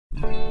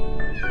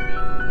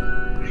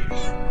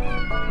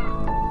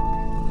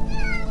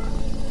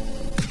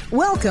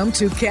Welcome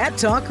to Cat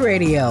Talk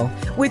Radio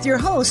with your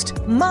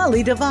host,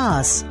 Molly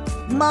DeVos.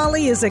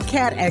 Molly is a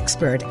cat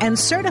expert and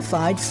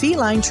certified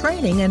feline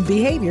training and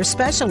behavior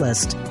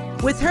specialist.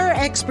 With her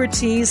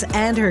expertise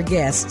and her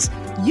guests,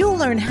 you'll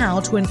learn how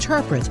to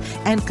interpret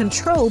and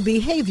control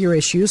behavior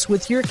issues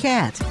with your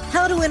cat,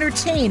 how to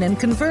entertain and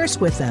converse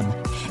with them,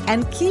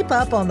 and keep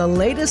up on the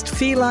latest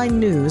feline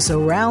news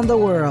around the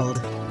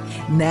world.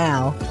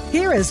 Now,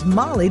 here is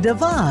Molly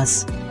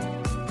DeVos.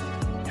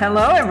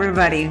 Hello,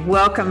 everybody.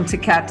 Welcome to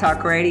Cat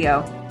Talk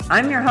Radio.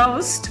 I'm your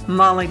host,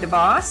 Molly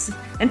DeVos,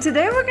 and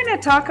today we're going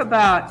to talk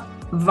about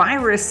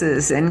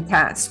viruses in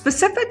cats,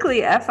 specifically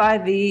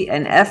FIV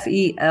and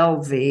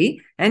FeLV.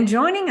 And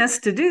joining us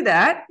to do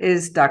that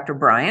is Dr.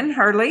 Brian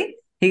Hurley.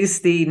 He's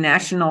the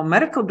National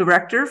Medical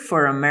Director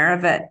for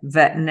AmeriVet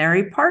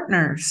Veterinary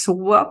Partners. So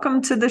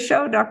welcome to the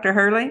show, Dr.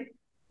 Hurley.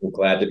 I'm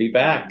glad to be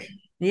back.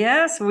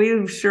 Yes,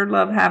 we sure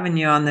love having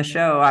you on the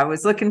show. I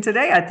was looking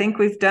today. I think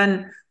we've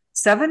done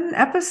 7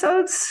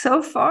 episodes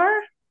so far.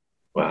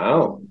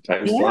 Wow.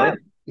 Time's flying.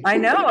 I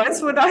know.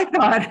 That's what I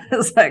thought. I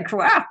was like,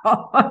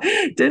 wow,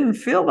 didn't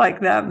feel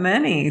like that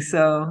many.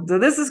 So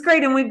this is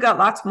great. And we've got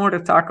lots more to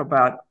talk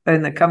about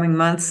in the coming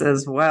months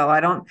as well. I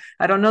don't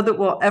know that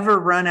we'll ever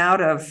run out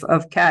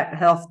of cat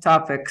health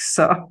topics.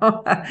 So,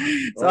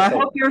 I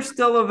hope you're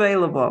still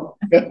available.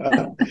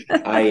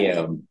 I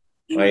am.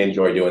 I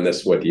enjoy doing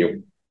this with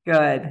you.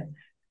 Good.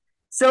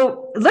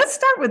 So let's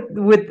start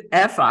with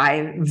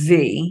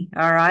FIV.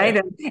 All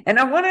right. And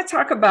I want to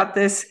talk about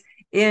this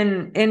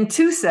in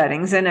 2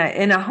 settings, in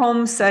a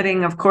home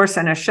setting, of course,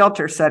 and a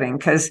shelter setting,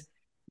 because,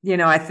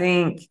 I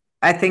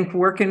think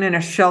working in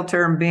a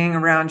shelter and being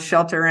around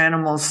shelter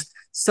animals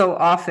so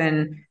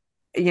often,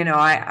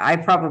 I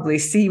probably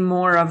see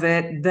more of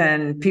it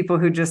than people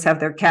who just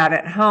have their cat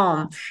at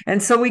home.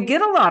 And so we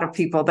get a lot of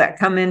people that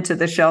come into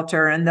the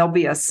shelter and there'll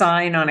be a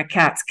sign on a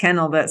cat's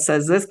kennel that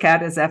says this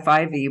cat is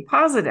FIV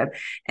positive.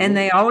 And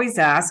they always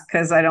ask,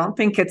 because I don't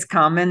think it's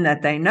common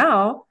that they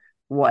know,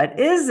 what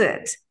is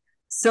it?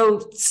 So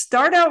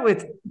start out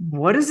with,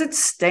 what does it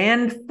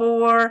stand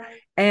for?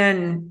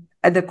 And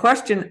the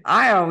question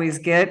I always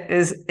get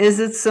is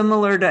it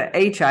similar to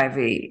HIV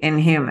in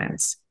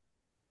humans?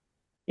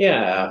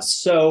 Yeah,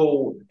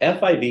 so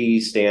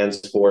FIV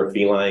stands for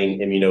feline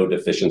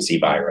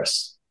immunodeficiency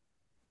virus.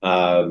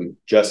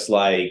 Just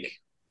like,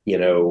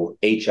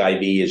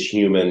 HIV is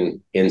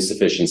human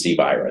insufficiency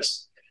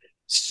virus.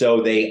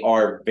 So they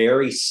are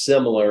very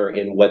similar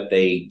in what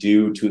they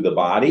do to the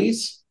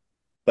bodies,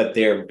 but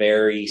they're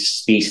very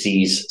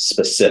species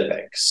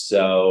specific.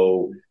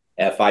 So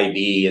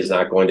FIV is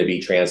not going to be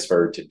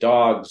transferred to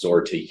dogs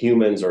or to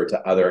humans or to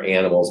other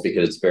animals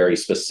because it's very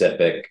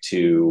specific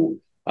to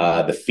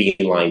the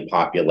feline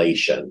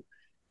population.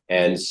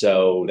 And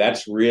so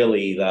that's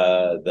really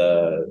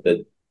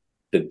the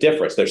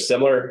difference. They're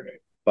similar,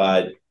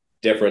 but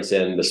difference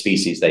in the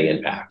species they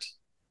impact.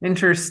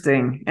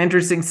 Interesting.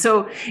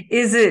 So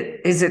is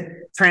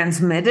it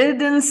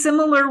transmitted in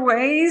similar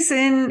ways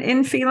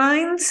in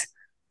felines?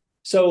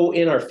 So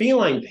in our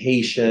feline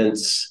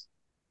patients,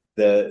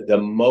 the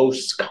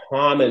most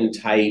common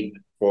type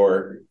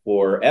for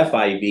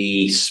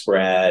FIV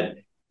spread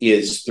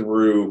is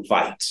through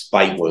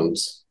bite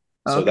wounds.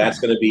 Okay. So that's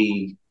going to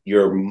be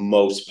your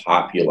most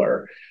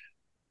popular.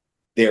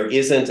 There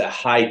isn't a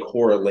high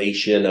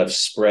correlation of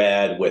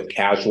spread with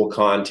casual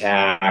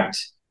contact,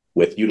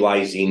 with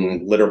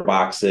utilizing litter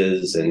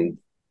boxes and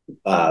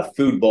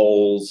food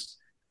bowls,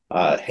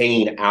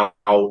 hanging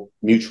out,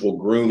 mutual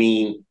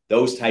grooming.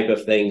 Those type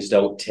of things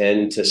don't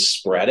tend to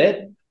spread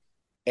it.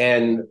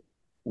 And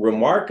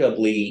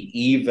remarkably,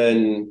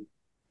 even,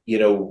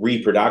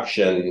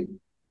 reproduction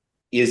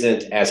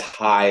isn't as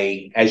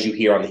high as you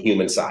hear on the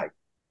human side,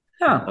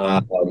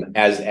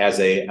 as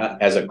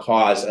a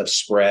cause of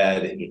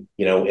spread,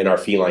 in our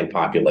feline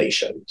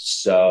population.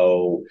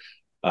 So,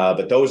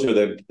 but those are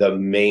the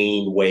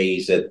main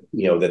ways that,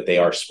 that they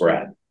are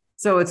spread.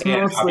 So it's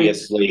mostly,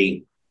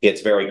 obviously, it's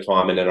very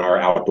common in our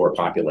outdoor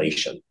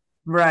population.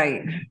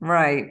 Right.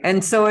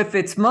 And so if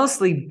it's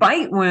mostly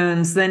bite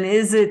wounds, then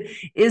is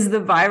the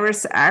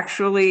virus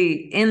actually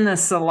in the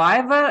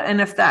saliva? And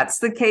if that's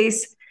the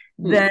case,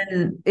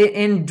 then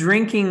in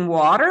drinking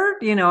water,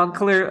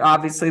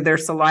 obviously their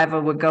saliva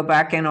would go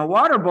back in a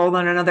water bowl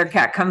and another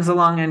cat comes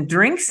along and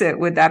drinks it.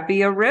 Would that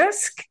be a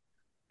risk?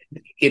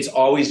 It's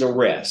always a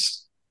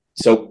risk.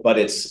 So, but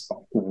it's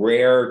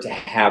rare to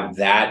have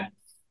that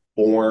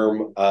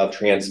form of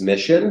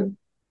transmission.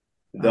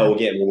 Though,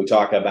 again, when we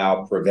talk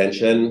about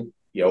prevention,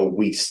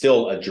 we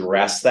still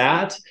address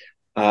that.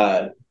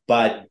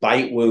 But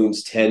bite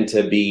wounds tend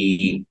to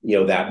be,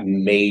 that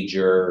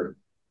major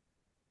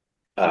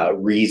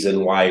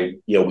reason why,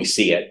 we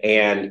see it.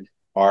 And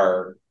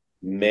our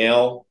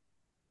male,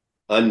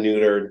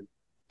 unneutered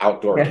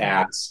outdoor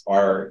cats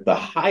are the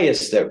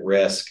highest at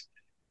risk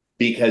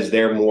because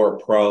they're more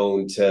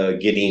prone to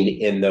getting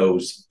in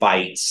those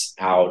fights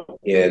out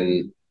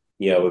in,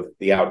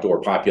 the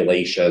outdoor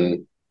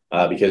population.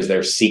 Because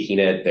they're seeking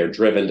it, they're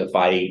driven to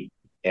fight,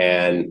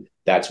 and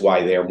that's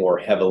why they're more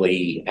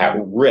heavily at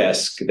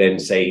risk than,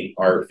 say,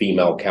 our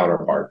female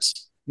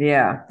counterparts.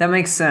 Yeah, that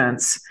makes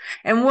sense.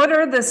 And what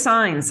are the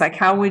signs? Like,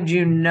 how would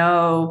you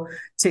know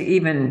to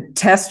even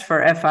test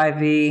for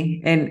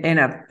FIV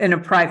in a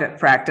private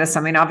practice?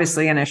 I mean,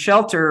 obviously in a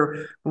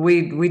shelter,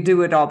 we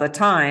do it all the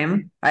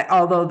time.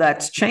 Although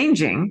that's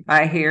changing.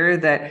 I hear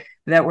that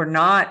we're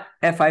not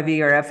FIV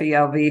or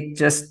FELV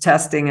just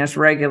testing as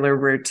regular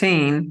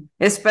routine,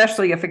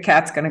 especially if a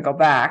cat's going to go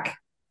back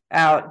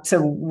out to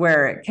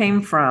where it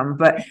came from.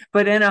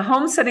 But in a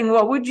home setting,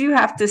 what would you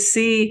have to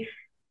see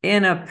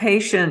in a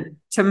patient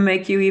to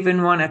make you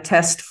even want to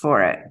test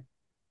for it?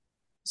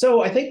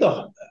 So I think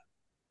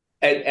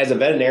as a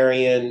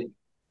veterinarian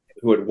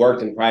who had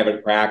worked in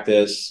private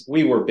practice,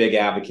 we were big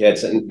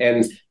advocates,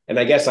 and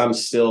I guess I'm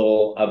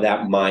still of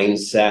that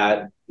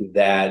mindset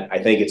that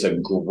I think it's a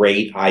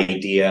great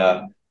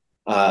idea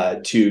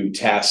to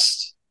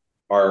test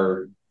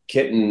our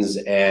kittens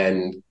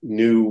and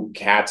new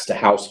cats to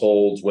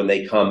households when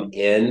they come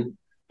in.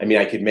 I mean,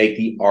 I could make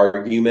the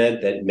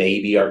argument that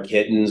maybe our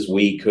kittens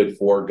we could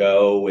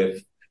forego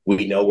if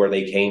we know where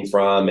they came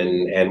from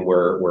and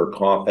we're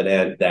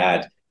confident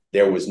that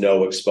there was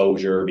no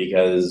exposure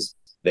because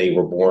they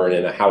were born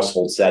in a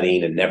household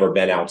setting and never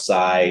been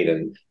outside,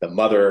 and the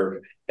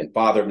mother and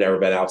father have never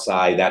been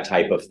outside, that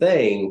type of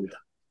thing.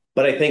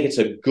 But I think it's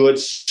a good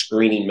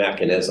screening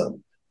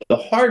mechanism. The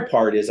hard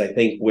part is, I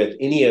think, with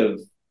any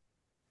of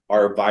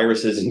our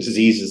viruses and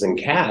diseases in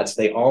cats,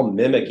 they all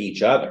mimic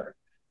each other.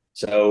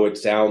 So it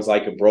sounds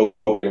like a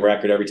broken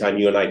record every time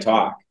you and I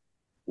talk.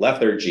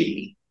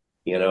 Lethargy,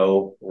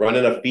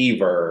 running a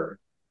fever,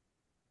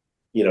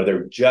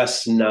 they're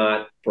just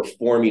not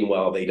performing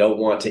well. They don't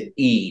want to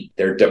eat.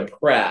 They're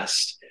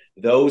depressed.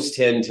 Those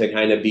tend to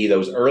kind of be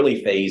those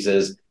early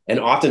phases. And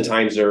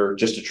oftentimes they're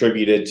just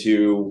attributed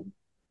to,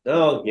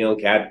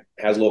 cat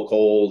has a little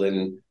cold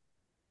and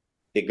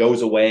it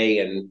goes away.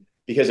 And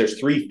because there's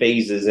 3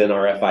 phases in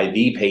our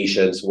FIV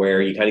patients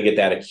where you kind of get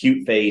that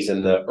acute phase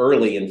in the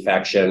early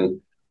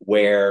infection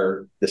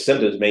where the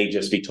symptoms may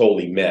just be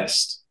totally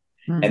missed.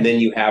 And then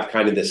you have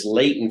kind of this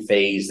latent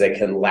phase that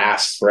can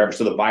last forever.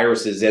 So the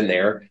virus is in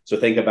there. So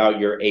think about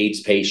your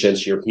AIDS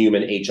patients, your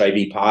human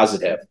HIV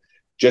positive.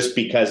 Just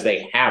because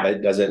they have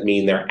it doesn't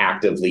mean they're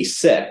actively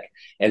sick.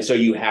 And so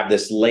you have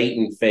this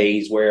latent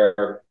phase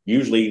where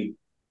usually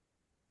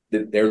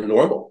they're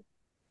normal.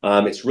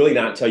 It's really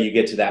not until you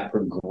get to that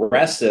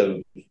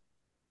progressive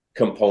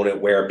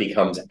component where it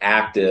becomes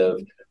active,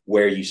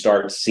 where you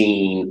start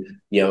seeing,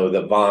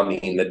 the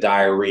vomiting, the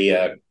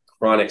diarrhea,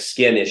 chronic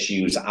skin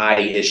issues,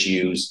 eye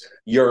issues,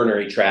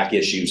 urinary tract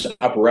issues,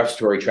 upper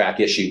respiratory tract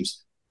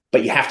issues.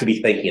 But you have to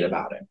be thinking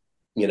about it,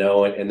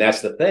 and that's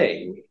the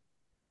thing.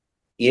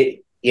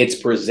 It's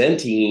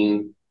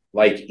presenting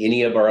like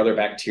any of our other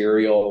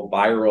bacterial,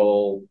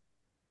 viral,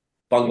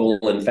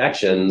 fungal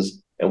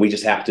infections, and we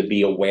just have to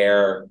be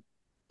aware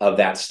of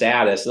that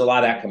status. And a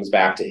lot of that comes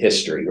back to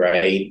history,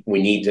 right?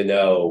 We need to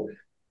know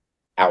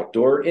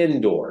outdoor,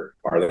 indoor.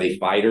 Are they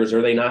fighters? Or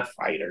are they not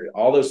fighters?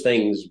 All those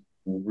things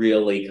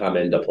really come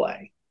into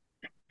play.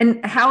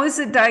 And how is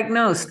it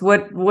diagnosed?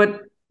 What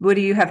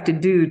do you have to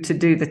do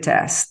the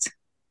test?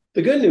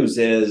 The good news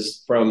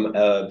is, from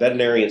a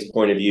veterinarian's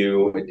point of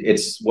view,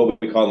 it's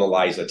what we call an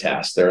ELISA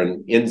test. They're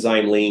an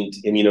enzyme-linked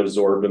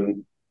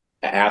immunosorbent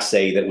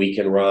assay that we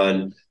can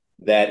run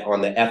that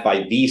on the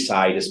FIV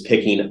side is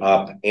picking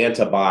up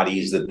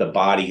antibodies that the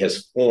body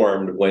has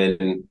formed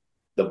when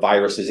the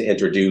virus is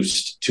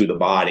introduced to the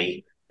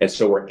body. And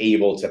so we're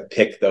able to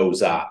pick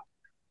those up.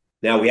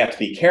 Now we have to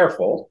be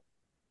careful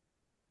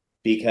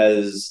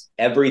because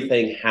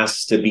everything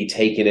has to be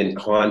taken in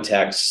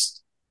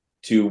context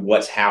to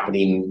what's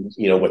happening,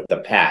 with the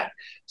pet.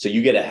 So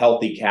you get a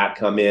healthy cat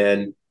come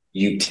in,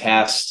 you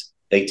test,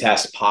 they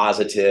test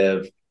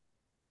positive.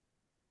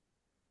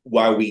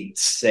 While we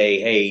say,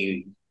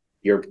 hey,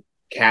 your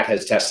cat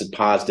has tested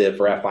positive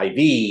for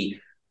FIV,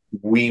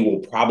 we will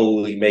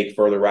probably make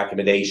further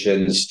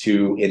recommendations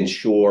to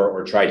ensure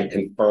or try to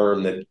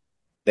confirm that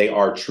they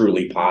are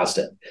truly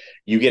positive.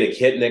 You get a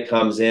kitten that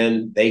comes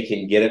in, they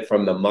can get it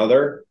from the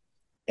mother.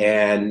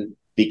 And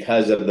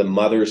because of the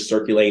mother's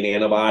circulating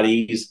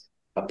antibodies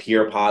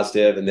appear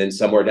positive, and then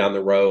somewhere down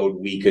the road,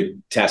 we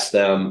could test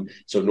them.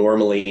 So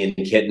normally in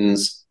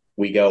kittens,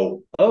 we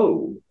go,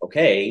 oh,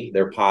 okay,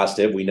 they're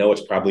positive. We know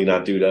it's probably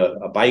not due to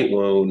a bite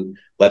wound.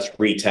 Let's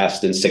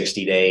retest in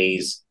 60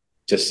 days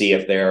to see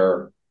if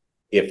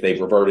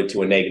they've reverted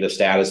to a negative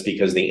status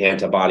because the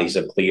antibodies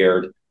have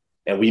cleared.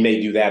 And we may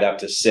do that up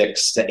to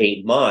 6 to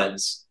 8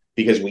 months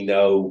because we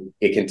know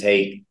it can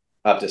take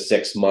up to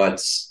 6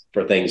 months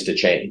for things to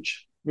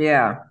change.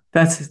 Yeah,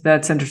 that's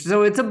interesting.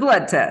 So it's a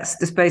blood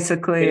test. It's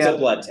basically a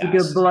blood test. You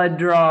do a blood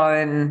draw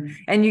and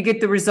you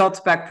get the results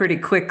back pretty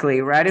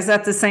quickly, right? Is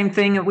that the same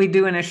thing that we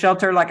do in a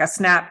shelter, like a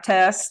SNAP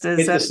test?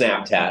 It's a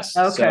SNAP test.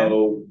 Okay.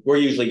 So we're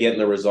usually getting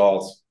the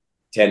results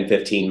 10,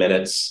 15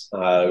 minutes.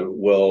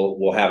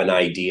 We'll have an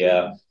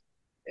idea.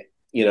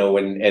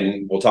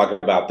 And we'll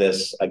talk about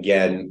this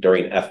again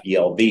during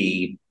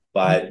FELV,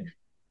 but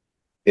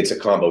it's a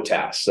combo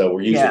test. So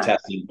we're usually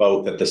testing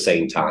both at the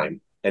same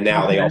time. And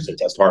now they also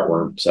test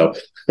heartworm. So,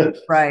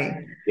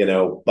 right.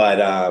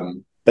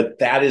 But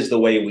that is the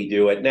way we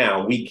do it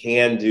now. We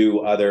can do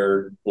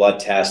other blood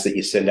tests that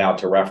you send out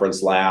to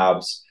reference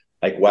labs,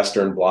 like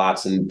Western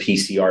blots and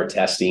PCR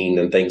testing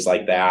and things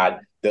like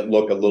that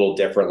look a little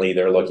differently.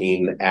 They're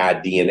looking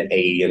at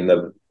DNA in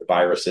the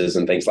viruses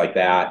and things like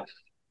that.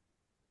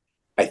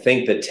 I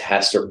think the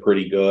tests are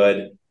pretty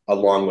good,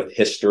 along with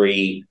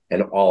history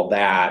and all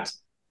that,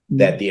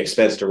 that the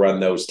expense to run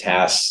those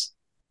tests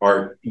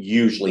aren't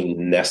usually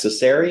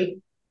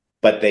necessary,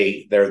 but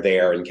they're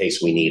there in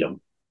case we need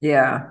them.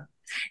 Yeah.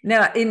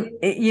 Now,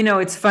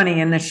 it's funny,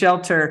 in the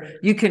shelter,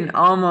 you can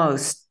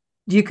almost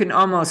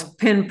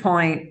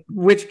pinpoint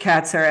which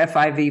cats are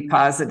FIV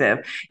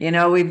positive.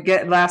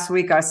 Last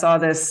week I saw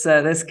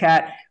this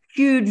cat,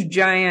 huge,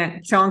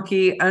 giant,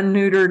 chunky,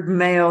 unneutered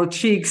male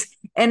cheeks,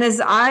 and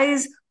his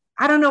eyes,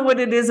 I don't know what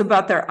it is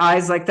about their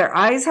eyes. Like, their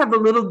eyes have a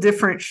little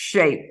different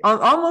shape,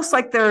 almost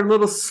like they're a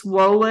little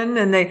swollen,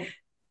 and they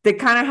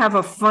kind of have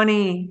a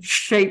funny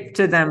shape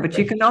to them, but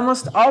you can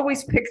almost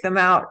always pick them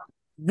out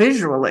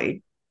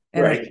visually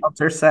in a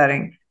shelter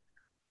setting.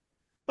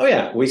 Oh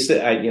yeah,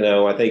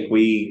 I think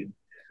we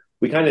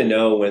kind of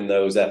know when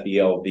those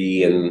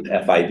FELV and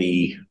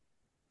FIV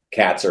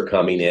cats are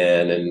coming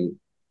in, and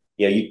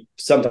you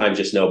sometimes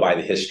just know by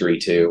the history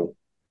too.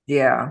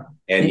 Yeah,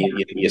 and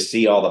you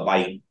see all the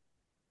bite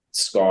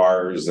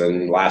scars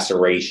and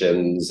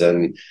lacerations,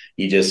 and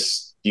you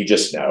just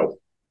know.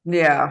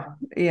 Yeah.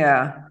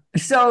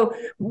 So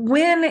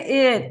when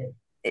they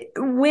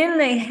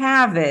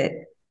have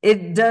it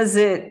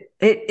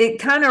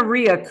kind of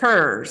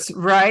reoccurs,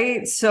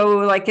 right? So,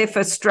 like, if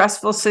a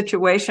stressful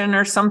situation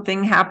or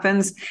something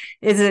happens,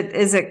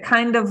 is it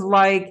kind of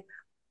like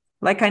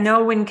I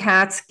know when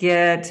cats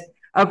get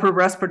upper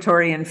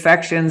respiratory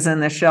infections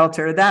in the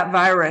shelter, that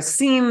virus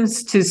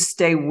seems to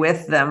stay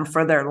with them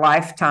for their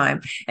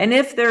lifetime. And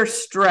if they're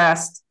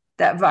stressed,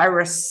 that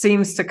virus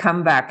seems to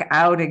come back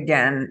out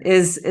again.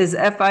 Is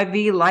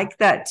FIV like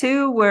that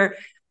too, where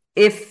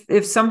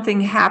if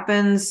something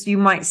happens, you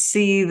might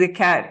see the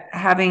cat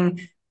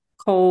having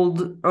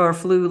cold or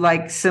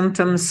flu-like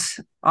symptoms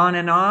on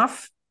and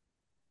off?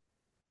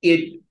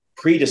 It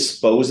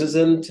predisposes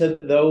them to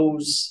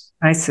those,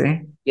 I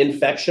see,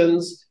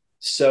 infections.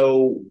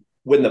 So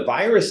when the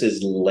virus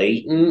is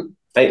latent,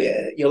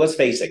 let's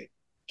face it,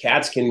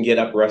 cats can get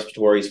upper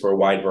respiratories for a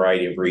wide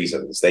variety of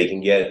reasons. They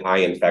can get eye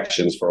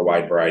infections for a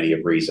wide variety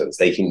of reasons.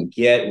 They can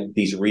get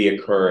these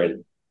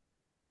reoccurrent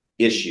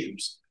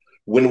issues.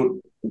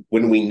 When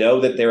we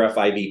know that they're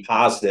FIV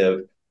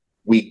positive,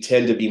 we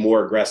tend to be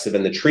more aggressive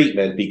in the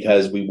treatment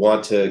because we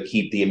want to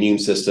keep the immune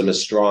system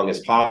as strong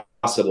as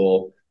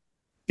possible,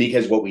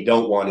 because what we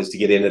don't want is to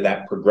get into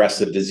that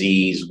progressive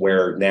disease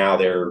where now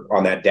they're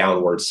on that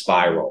downward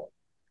spiral.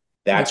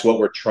 That's what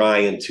we're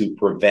trying to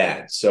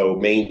prevent. So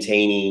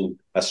maintaining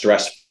a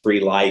stress-free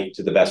life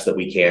to the best that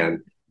we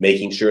can,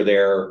 making sure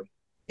their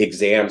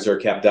exams are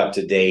kept up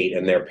to date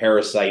and they're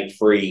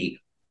parasite-free,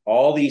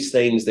 all these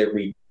things that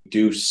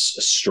reduce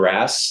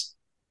stress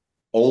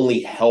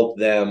only help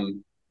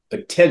them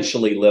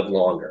potentially live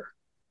longer.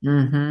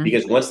 Mm-hmm.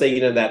 Because once they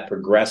get into that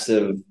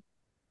progressive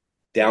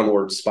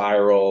downward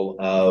spiral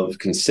of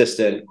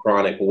consistent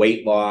chronic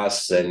weight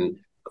loss and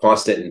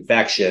constant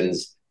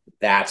infections,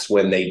 that's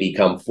when they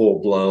become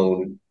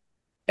full-blown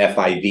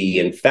FIV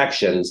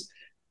infections.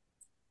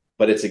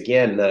 But it's,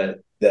 again,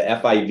 the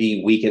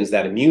FIV weakens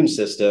that immune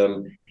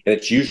system, and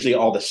it's usually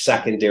all the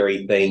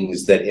secondary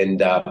things that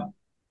end up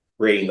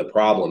creating the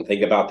problem.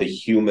 Think about the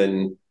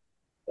human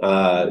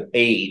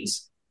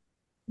AIDS.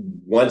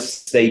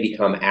 Once they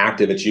become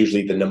active, it's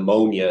usually the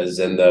pneumonias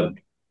and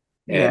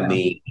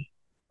the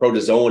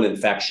protozoan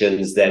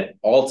infections that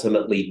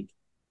ultimately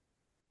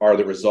are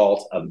the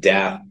result of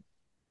death,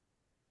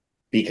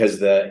 because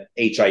the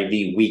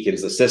HIV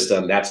weakens the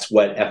system. That's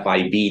what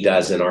FIV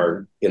does in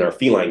our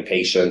feline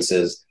patients,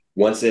 is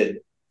once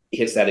it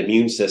hits that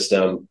immune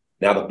system,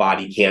 now the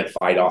body can't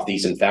fight off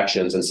these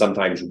infections, and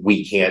sometimes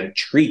we can't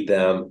treat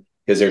them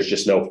because there's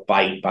just no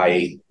fight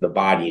by the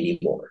body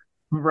anymore.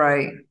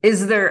 Right.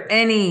 Is there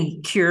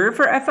any cure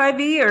for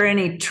FIV or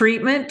any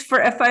treatment for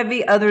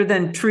FIV other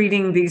than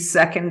treating these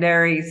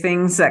secondary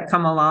things that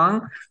come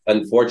along?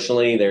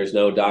 Unfortunately, there's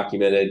no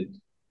documented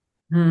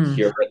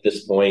cure at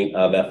this point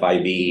of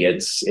FIV.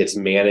 It's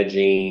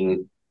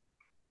managing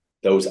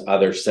those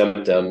other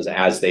symptoms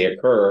as they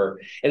occur.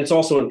 And it's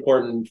also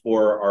important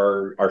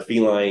for our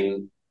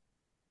feline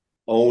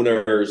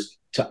owners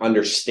to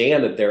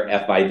understand that they're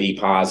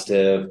FIV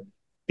positive,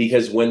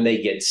 because when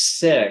they get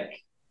sick,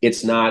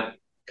 it's not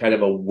kind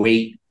of a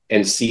wait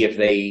and see if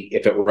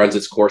it runs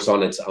its course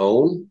on its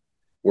own.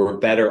 We're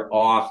better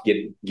off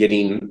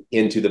getting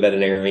into the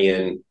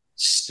veterinarian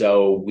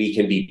so we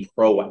can be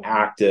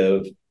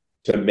proactive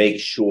to make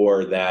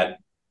sure that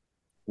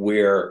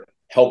we're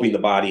helping the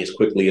body as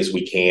quickly as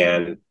we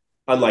can.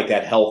 Unlike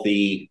that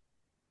healthy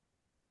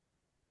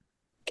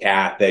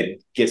cat that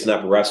gets an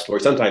upper respiratory,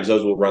 sometimes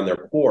those will run their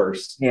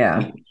course.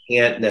 Yeah. We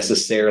can't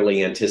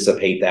necessarily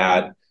anticipate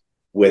that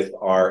with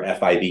our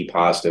FIV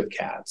positive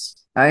cats.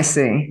 I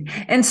see.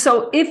 And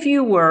so if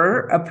you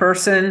were a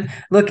person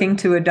looking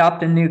to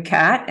adopt a new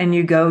cat and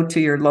you go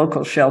to your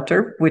local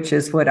shelter, which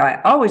is what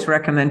I always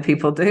recommend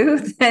people do,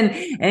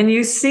 and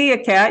you see a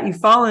cat, you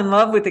fall in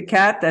love with a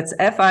cat that's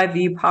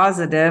FIV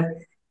positive,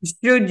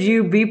 should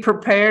you be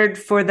prepared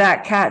for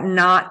that cat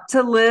not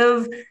to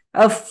live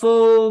a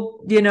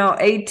full,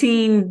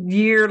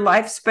 18-year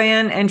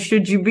lifespan? And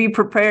should you be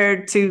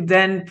prepared to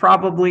then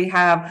probably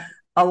have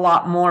a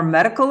lot more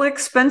medical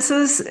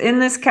expenses in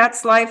this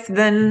cat's life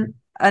than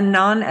a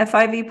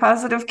non-FIV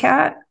positive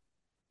cat?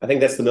 I think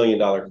that's the $1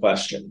 million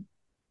question.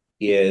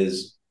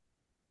 It's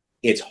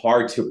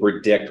hard to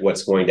predict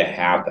what's going to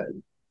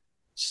happen.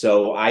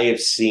 So I have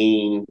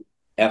seen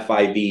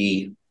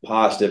FIV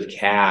positive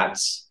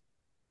cats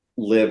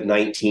live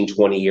 19,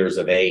 20 years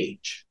of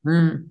age.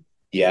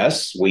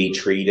 Yes, we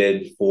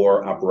treated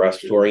for upper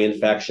respiratory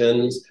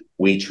infections.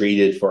 We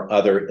treated for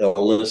other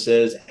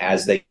illnesses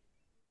as they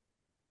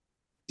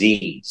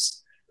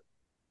disease.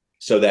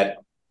 So that,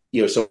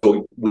 so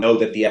we know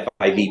that the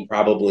FIV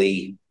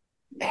probably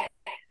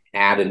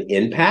had an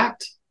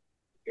impact,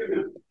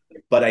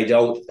 but I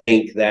don't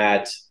think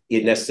that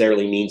it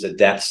necessarily means a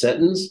death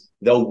sentence,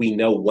 though we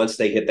know once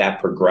they hit that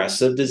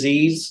progressive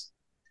disease,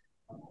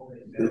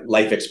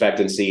 life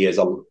expectancy is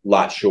a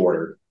lot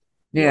shorter.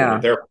 Yeah.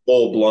 If they're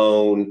full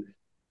blown,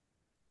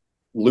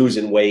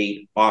 losing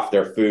weight off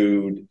their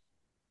food,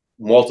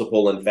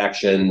 multiple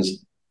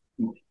infections,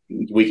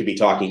 we could be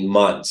talking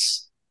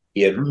months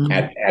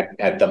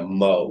at the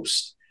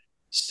most.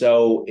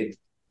 So it's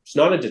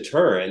not a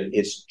deterrent.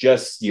 It's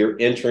just you're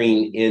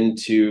entering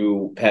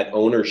into pet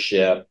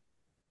ownership,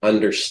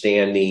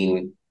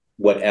 understanding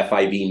what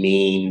FIV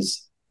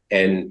means,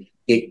 and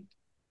it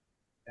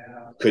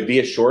could be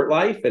a short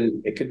life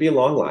and it could be a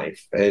long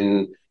life.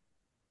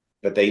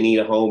 But they need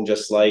a home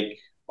just like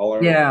all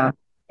our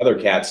other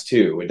cats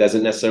too. It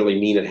doesn't necessarily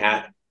mean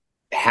it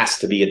has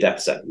to be a death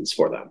sentence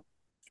for them.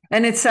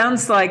 And it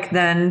sounds like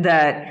then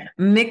that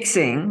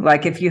mixing,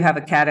 like if you have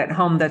a cat at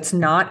home that's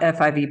not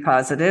FIV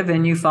positive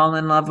and you fall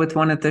in love with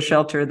one at the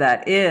shelter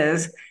that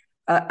is,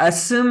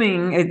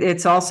 assuming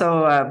it's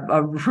also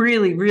a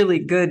really, really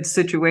good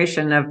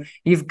situation of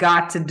you've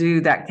got to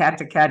do that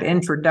cat-to-cat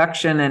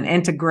introduction and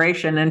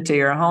integration into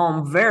your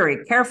home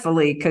very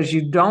carefully because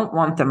you don't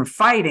want them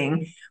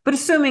fighting. But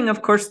assuming,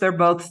 of course, they're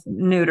both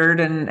neutered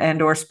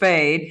and or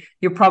spayed,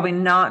 you're probably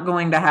not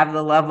going to have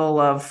the level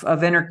of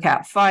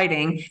inter-cat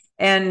fighting.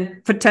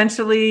 And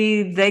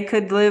potentially they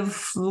could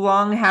live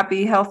long,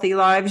 happy, healthy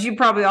lives. You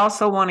probably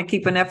also want to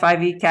keep an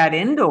FIV cat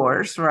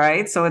indoors,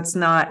 right? So it's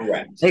not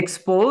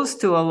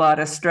exposed to a lot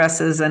of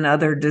stresses and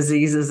other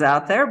diseases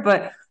out there.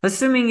 But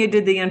assuming you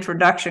did the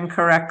introduction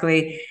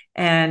correctly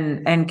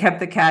and kept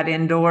the cat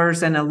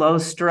indoors in a low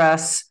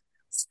stress,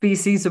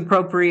 species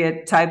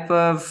appropriate type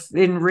of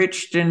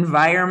enriched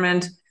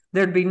environment,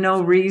 there'd be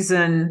no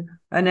reason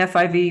an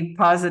FIV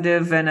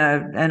positive and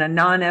a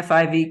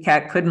non-FIV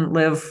cat couldn't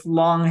live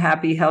long,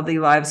 happy, healthy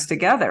lives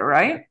together,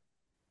 right?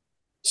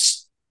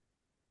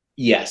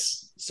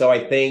 Yes. So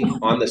I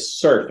think on the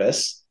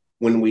surface,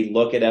 when we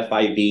look at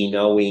FIV,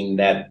 knowing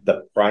that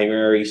the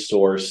primary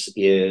source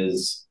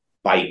is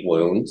bite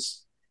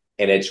wounds,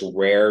 and it's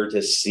rare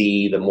to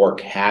see the more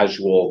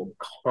casual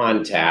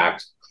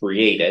contact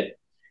created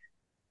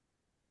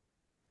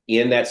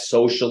in that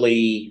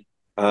socially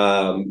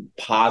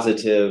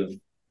positive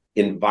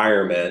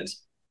environment,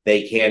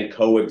 they can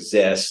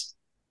coexist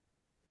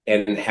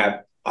and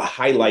have a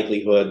high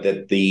likelihood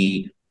that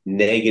the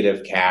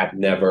negative cat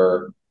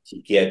never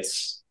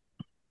gets,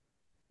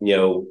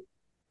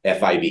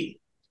 FIV.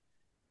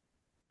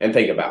 And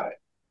think about it.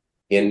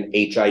 In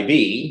HIV,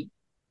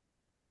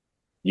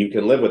 you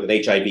can live with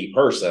an HIV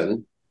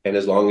person, and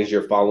as long as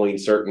you're following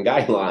certain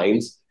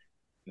guidelines,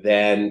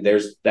 then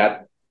there's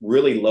that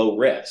really low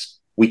risk.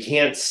 We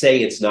can't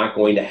say it's not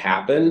going to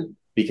happen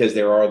because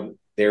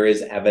there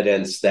is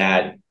evidence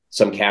that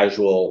some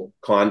casual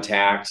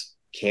contact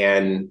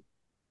can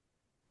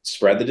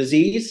spread the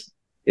disease.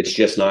 It's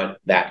just not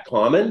that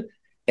common.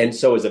 And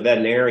so as a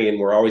veterinarian,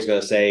 we're always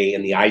going to say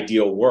in the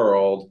ideal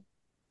world,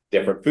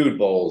 different food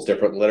bowls,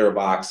 different litter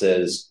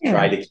boxes,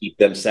 try to keep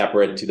them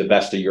separate to the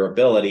best of your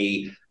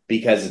ability,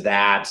 because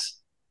that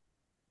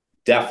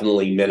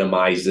definitely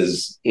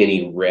minimizes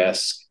any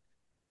risk.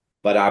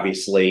 But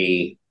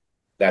obviously,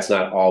 that's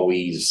not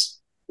always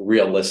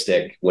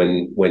realistic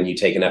when you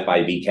take an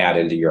FIV cat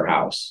into your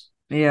house.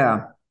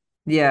 Yeah.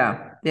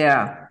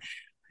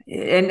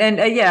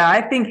 And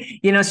I think,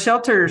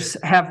 shelters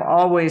have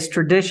always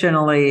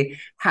traditionally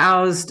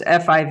housed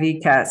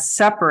FIV cats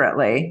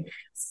separately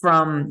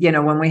from,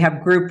 when we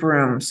have group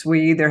rooms.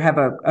 We either have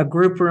a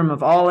group room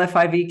of all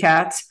FIV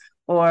cats,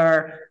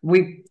 or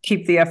we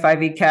keep the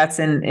FIV cats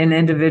in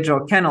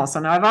individual kennels.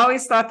 And I've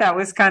always thought that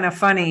was kind of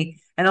funny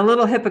and a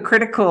little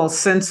hypocritical,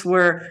 since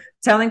we're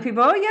telling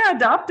people, oh yeah,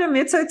 adopt them.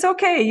 It's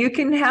okay. You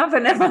can have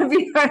an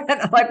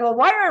FIV. Like, well,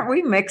 why aren't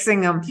we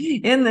mixing them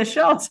in the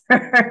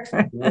shelter?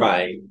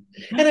 Right.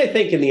 And I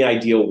think in the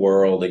ideal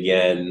world,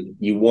 again,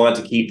 you want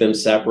to keep them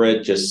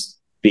separate just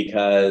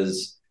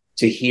because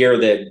to hear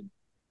that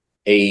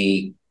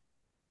a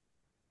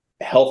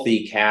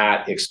healthy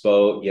cat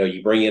exposed,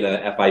 you bring in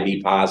a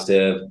FIV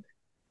positive,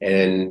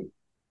 and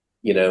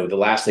the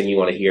last thing you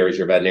want to hear is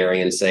your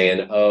veterinarian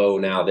saying, oh,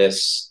 now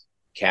this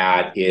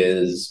cat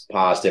is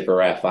positive for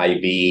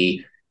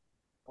FIV.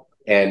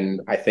 And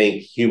I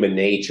think human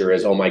nature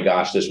is, oh my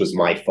gosh, this was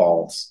my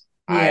fault.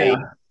 Yeah.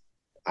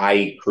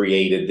 I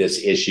created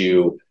this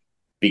issue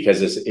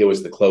because it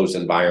was the closed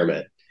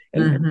environment.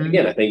 And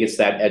again, I think it's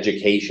that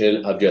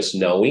education of just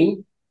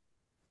knowing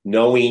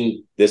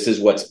this is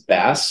what's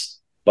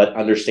best, but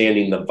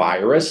understanding the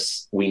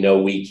virus. We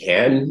know we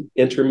can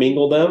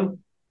intermingle them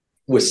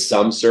with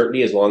some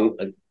certainty as long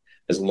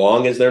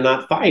as they're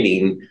not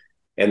fighting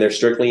and they're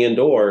strictly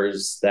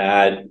indoors,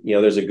 that,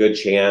 there's a good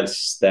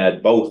chance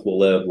that both will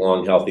live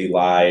long, healthy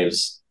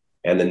lives,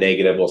 and the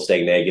negative will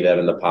stay negative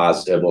and the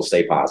positive will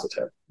stay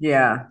positive.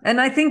 Yeah.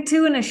 And I think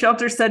too, in a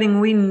shelter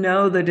setting, we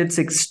know that it's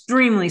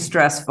extremely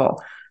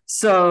stressful.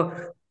 So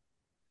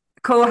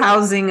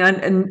co-housing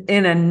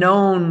in a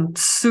known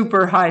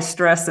super high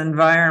stress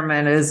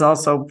environment is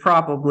also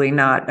probably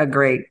not a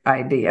great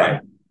idea.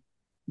 Right.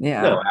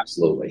 Yeah. No,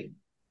 absolutely.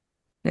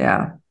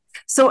 Yeah.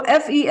 So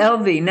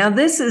FELV, now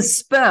this is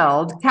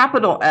spelled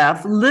capital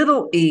F,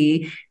 little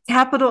e,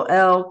 capital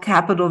L,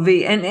 capital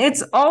V, and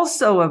it's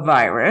also a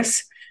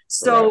virus.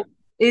 So Correct.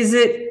 is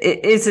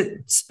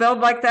it spelled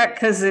like that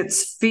because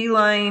it's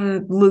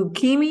feline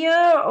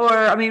leukemia, or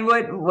I mean,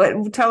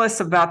 what tell us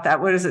about that?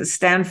 What does it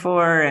stand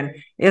for, and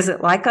is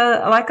it like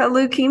a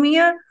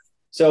leukemia?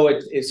 So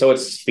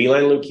it's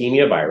feline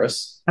leukemia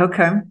virus.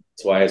 Okay.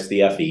 That's why it's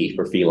the FE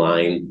for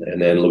feline,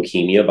 and then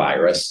leukemia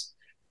virus.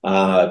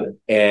 And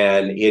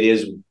it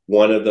is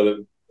one of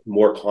the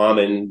more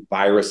common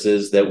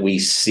viruses that we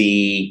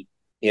see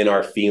in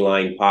our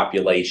feline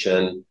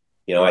population.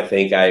 I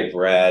think I've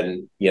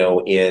read,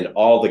 in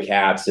all the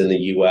cats in the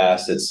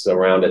US, it's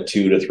around a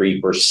 2 to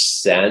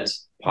 3%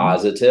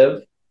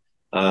 positive.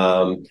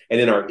 And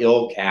in our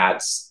ill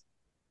cats,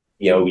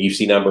 you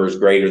see numbers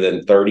greater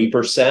than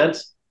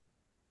 30%.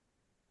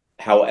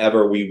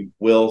 However, we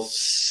will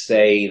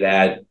say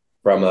that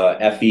from a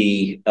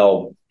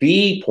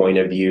FELV point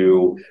of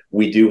view,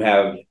 we do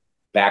have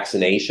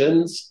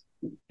vaccinations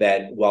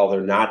that, while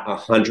they're not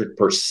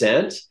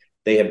 100%,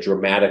 they have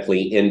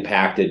dramatically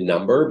impacted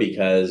number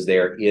because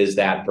there is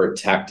that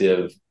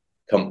protective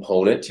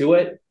component to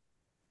it.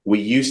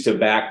 We used to,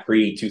 back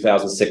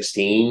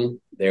pre-2016,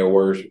 there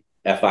were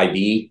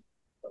FIV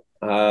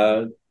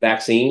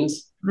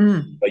vaccines,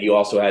 but you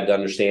also had to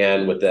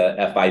understand with the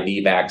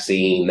FIV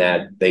vaccine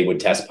that they would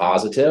test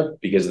positive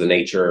because of the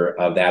nature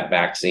of that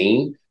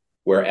vaccine,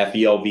 where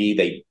FELV,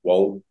 they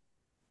won't.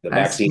 The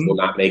vaccine will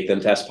not make them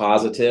test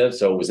positive.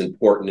 So it was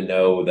important to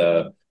know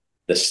the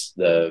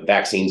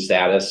vaccine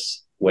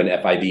status when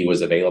FIV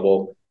was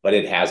available, but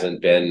it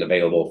hasn't been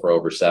available for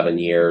over 7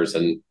 years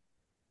and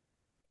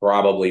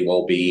probably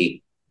won't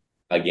be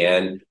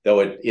again, though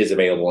it is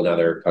available in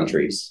other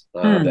countries,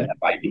 the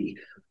FIV.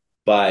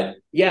 But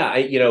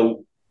yeah,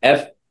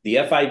 the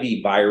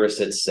FIV virus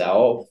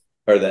itself,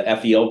 or the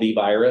FELV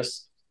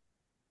virus,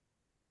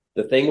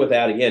 the thing with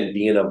that, again,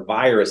 being a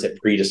virus, it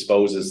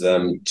predisposes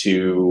them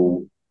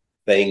to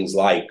things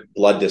like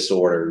blood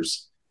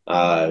disorders,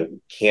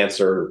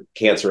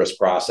 cancerous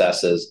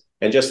processes.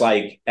 And just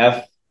like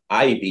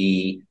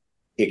FIV,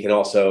 it can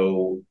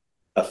also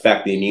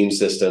affect the immune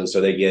system.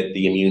 So they get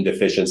the immune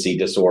deficiency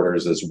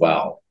disorders as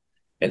well.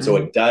 And so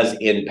it does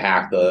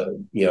impact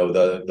the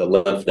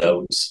lymph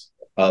nodes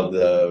of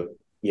the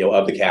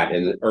cat.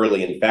 In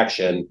early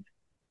infection,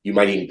 you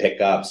might even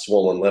pick up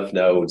swollen lymph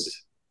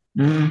nodes.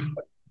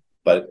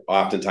 But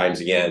oftentimes,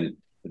 again,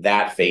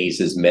 that phase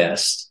is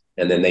missed.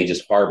 And then they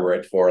just harbor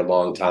it for a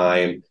long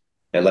time.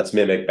 And let's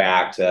mimic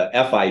back to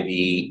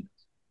FIV,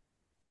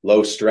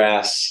 low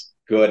stress,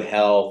 good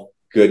health,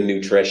 good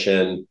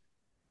nutrition,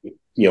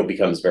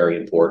 becomes very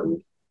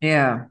important.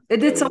 Yeah.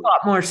 It's a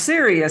lot more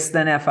serious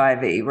than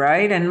FIV,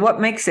 right? And what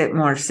makes it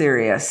more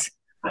serious?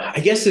 I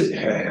guess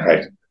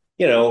again,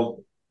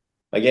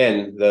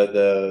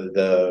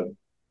 the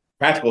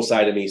practical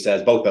side of me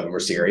says both of them are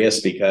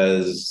serious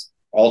because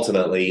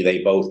ultimately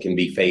they both can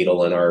be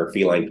fatal in our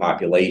feline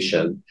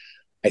population.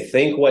 I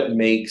think what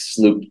makes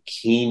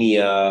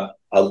leukemia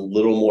a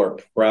little more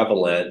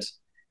prevalent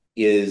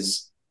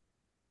is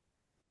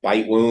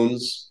bite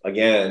wounds,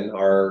 again,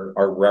 are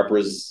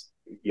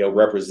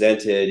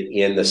represented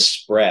in the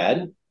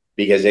spread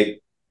because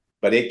it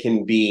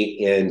can be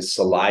in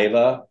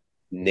saliva,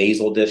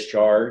 nasal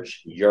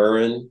discharge,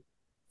 urine,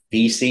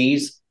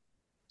 feces.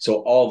 So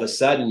all of a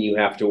sudden you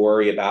have to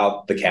worry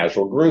about the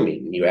casual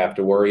grooming. You have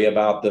to worry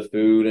about the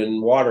food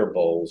and water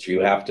bowls. You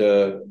have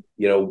to,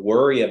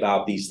 worry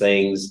about these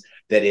things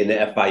that in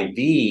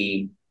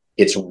FIV,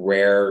 it's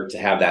rare to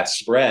have that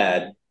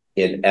spread.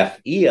 In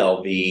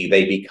FELV,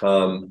 they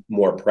become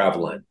more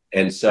prevalent.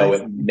 And so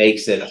it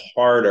makes it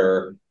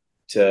harder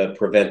to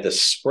prevent the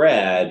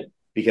spread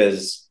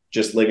because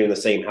just living in the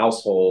same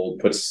household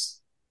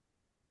puts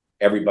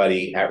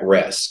everybody at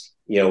risk.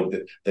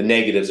 The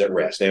negatives at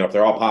risk. Now, if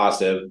they're all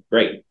positive,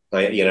 great.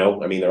 They're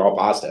all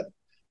positive.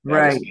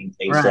 Right. Obviously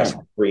maintain Right.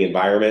 stress-free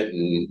environment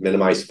and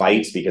minimize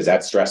fights because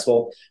that's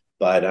stressful.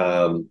 But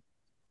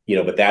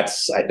but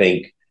that's, I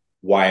think,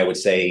 why I would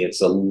say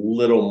it's a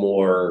little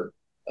more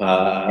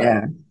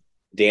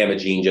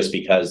damaging just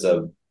because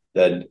of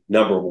the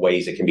number of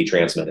ways it can be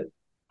transmitted.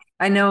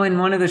 I know in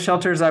one of the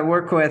shelters I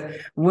work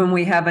with, when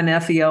we have an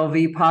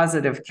FELV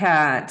positive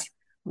cat,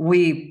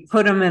 we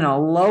put them in a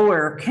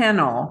lower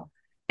kennel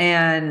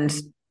and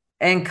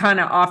kind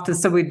of often,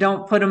 so we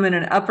don't put them in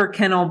an upper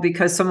kennel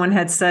because someone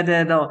had said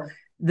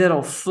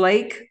that'll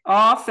flake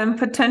off and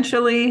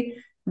potentially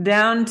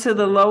down to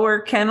the lower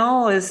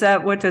kennel.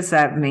 What does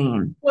that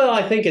mean? Well,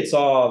 I think it's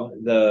all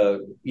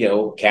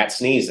cat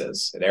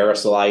sneezes. It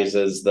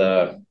aerosolizes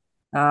the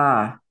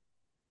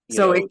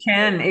so it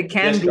can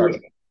discharge.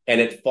 be,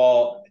 and it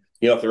fall,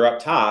 if they're up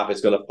top,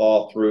 it's going to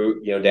fall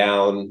through,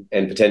 down,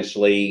 and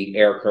potentially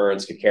air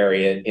currents could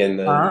carry it in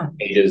the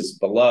cages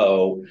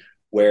below,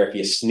 where if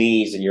you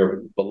sneeze and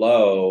you're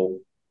below,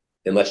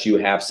 unless you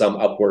have some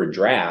upward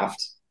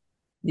draft.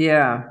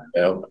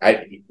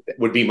 I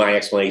would be my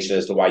explanation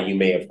as to why you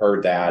may have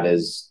heard that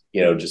is,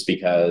 just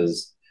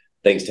because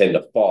things tend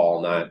to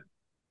fall, not.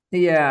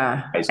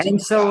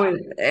 And so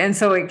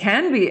it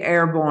can be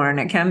airborne.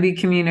 It can be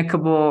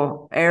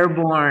communicable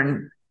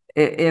airborne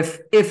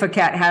if a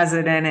cat has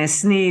it and is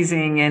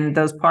sneezing, and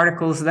those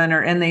particles then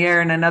are in the air,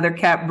 and another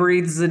cat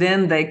breathes it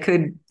in, they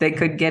could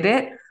get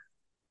it.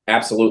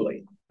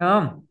 Absolutely.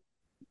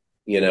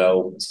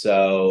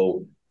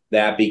 So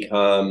that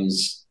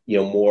becomes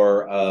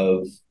more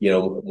of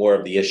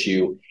the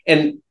issue,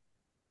 and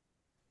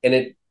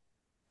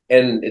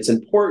it's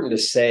important to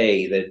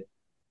say that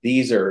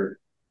these are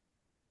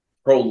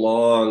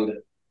prolonged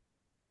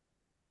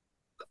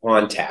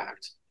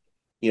contact,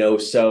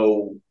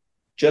 so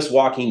just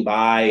walking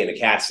by and a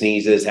cat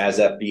sneezes, has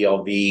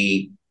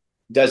FELV,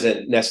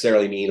 doesn't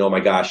necessarily mean, oh my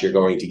gosh, you're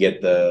going to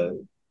get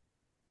the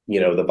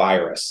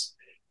virus.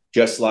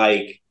 Just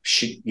like,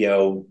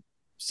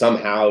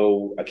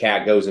 somehow a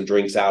cat goes and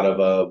drinks out of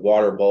a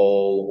water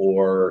bowl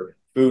or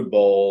food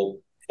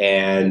bowl,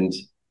 and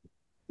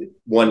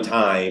one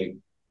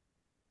time,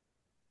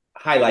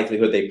 high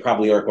likelihood they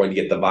probably aren't going to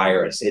get the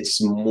virus.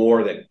 It's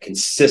more that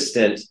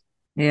consistent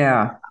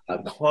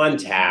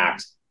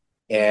contact,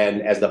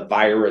 and as the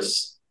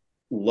virus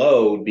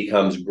load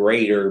becomes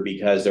greater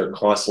because they're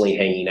constantly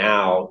hanging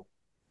out,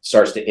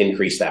 starts to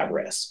increase that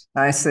risk.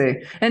 I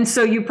see. And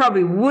so you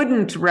probably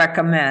wouldn't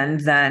recommend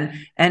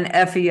then an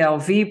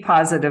FELV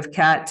positive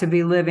cat to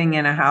be living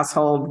in a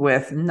household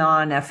with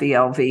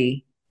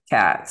non-FELV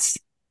cats.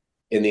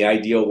 In the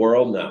ideal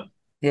world, no.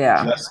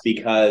 Just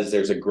because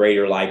there's a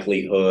greater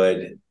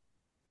likelihood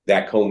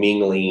that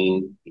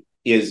commingling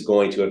is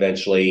going to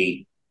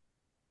eventually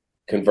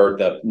convert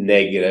the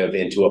negative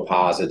into a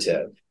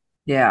positive.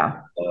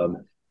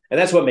 And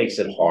that's what makes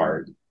it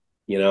hard.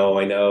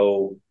 I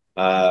know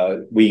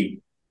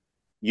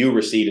you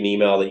received an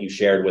email that you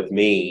shared with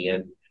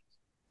me,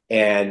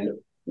 and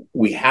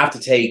we have to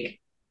take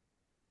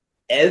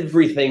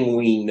everything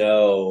we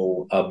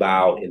know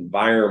about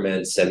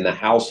environments and the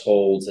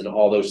households and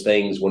all those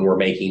things when we're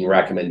making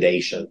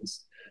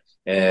recommendations.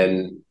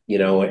 And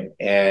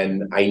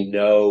I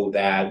know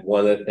that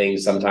one of the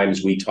things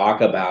sometimes we talk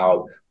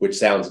about, which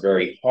sounds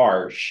very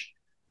harsh,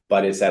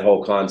 but it's that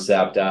whole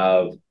concept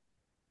of,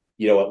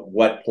 at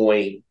what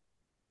point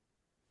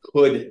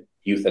could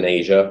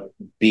euthanasia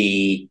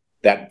be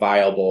that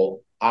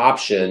viable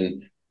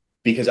option?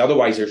 Because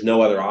otherwise there's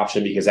no other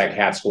option, because that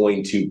cat's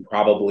going to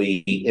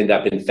probably end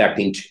up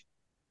infecting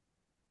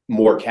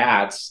more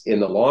cats in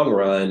the long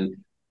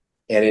run.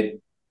 And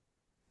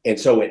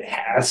so it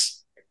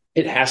has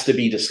to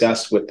be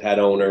discussed with pet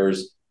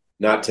owners,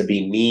 not to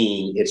be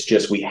mean. It's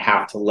just, we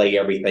have to lay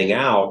everything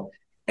out.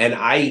 And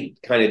I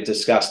kind of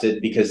discussed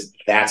it because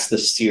that's the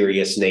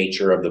serious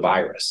nature of the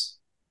virus.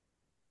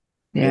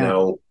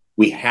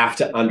 We have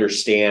to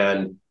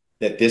understand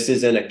that this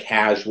isn't a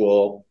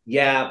casual,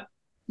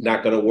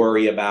 not going to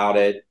worry about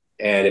it.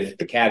 And if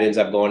the cat ends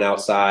up going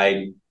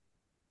outside,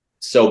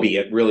 so be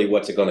it. Really,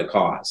 what's it going to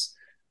cause?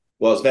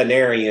 Well, as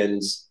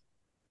veterinarians,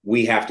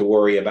 we have to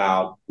worry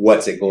about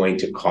what's it going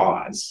to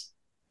cause.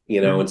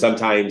 And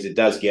sometimes it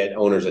does get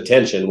owners'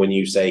 attention when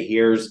you say,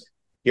 here's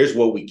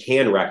what we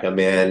can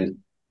recommend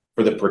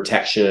for the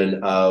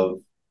protection of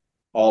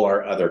all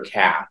our other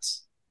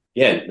cats.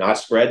 Again, not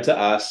spread to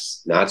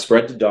us, not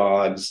spread to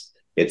dogs.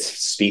 It's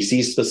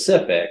species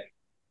specific,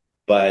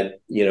 but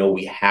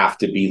we have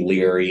to be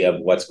leery of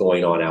what's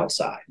going on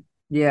outside.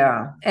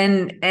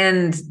 And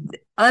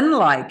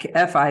unlike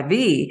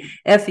FIV,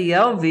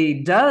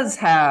 FELV does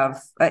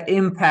have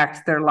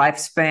impact their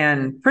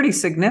lifespan pretty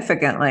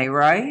significantly,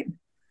 right?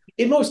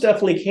 It most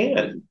definitely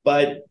can,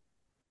 but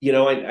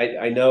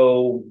I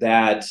know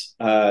that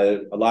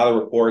a lot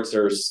of reports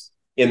are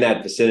in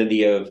that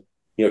vicinity of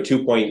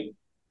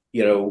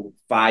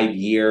 2.5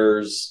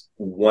 years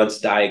once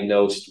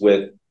diagnosed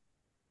with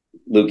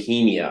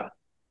leukemia.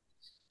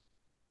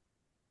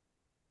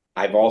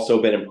 I've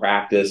also been in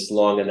practice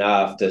long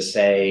enough to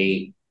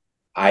say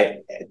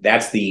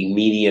that's the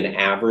median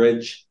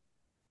average.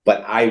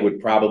 But I would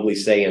probably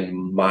say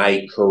in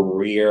my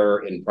career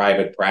in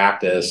private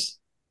practice,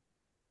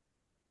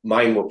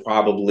 mine were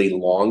probably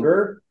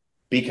longer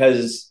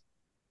because,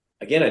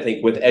 again, I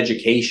think with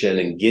education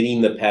and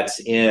getting the pets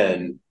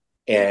in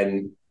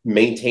and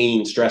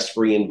maintaining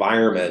stress-free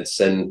environments,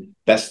 and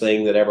best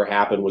thing that ever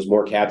happened was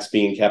more cats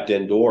being kept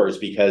indoors,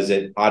 because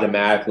it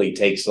automatically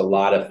takes a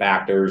lot of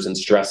factors and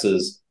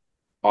stresses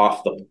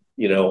off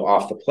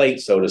the plate,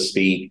 so to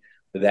speak,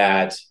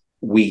 that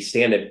we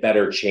stand a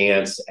better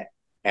chance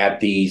at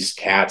these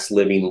cats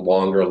living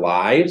longer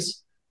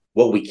lives.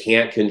 What we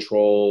can't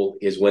control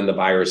is when the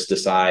virus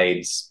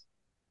decides,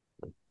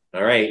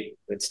 all right,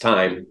 it's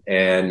time,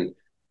 and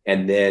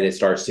then it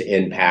starts to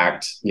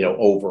impact,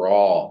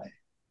 overall.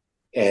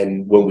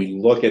 And when we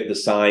look at the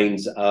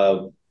signs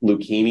of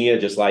leukemia,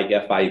 just like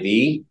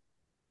FIV,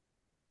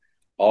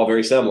 all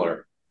very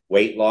similar: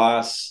 weight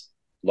loss,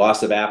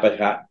 loss of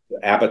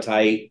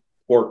appetite,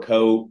 poor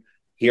coat.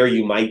 Here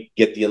you might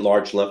get the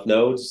enlarged lymph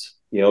nodes,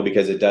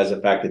 because it does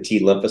affect the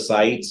T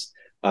lymphocytes.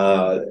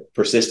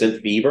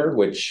 Persistent fever,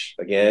 which,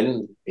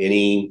 again,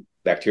 any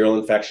bacterial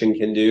infection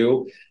can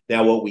do.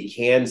 Now, what we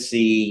can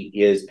see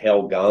is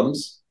pale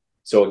gums.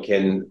 So it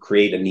can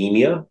create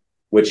anemia,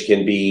 which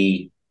can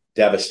be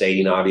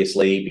devastating,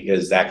 obviously,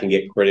 because that can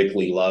get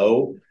critically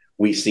low.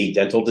 We see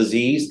dental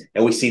disease,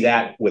 and we see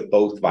that with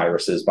both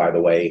viruses, by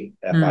the way,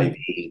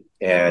 FIV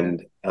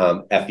and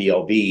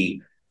FeLV.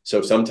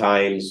 So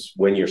sometimes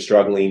when you're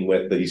struggling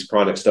with these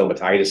chronic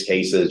stomatitis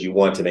cases, you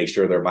want to make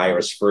sure they're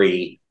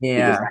virus-free,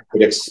 because that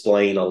could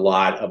explain a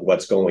lot of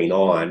what's going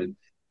on.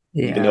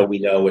 Even though we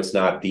know it's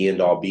not the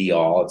end-all,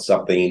 be-all, it's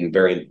something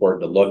very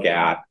important to look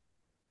at.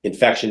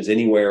 Infections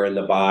anywhere in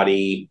the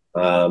body,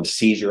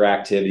 seizure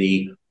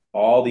activity,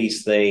 all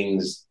these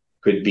things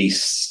could be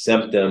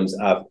symptoms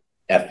of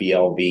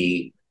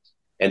FeLV.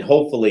 And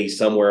hopefully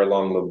somewhere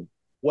along the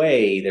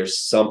way, there's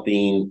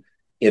something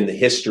in the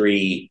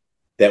history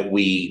that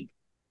we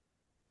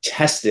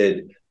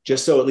tested,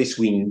 just so at least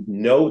we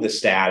know the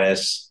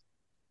status.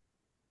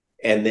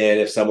 And then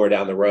if somewhere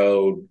down the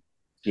road,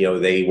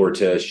 they were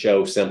to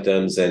show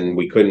symptoms and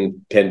we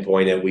couldn't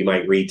pinpoint it, we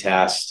might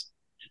retest,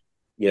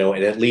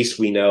 and at least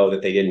we know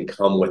that they didn't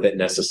come with it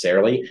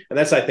necessarily. And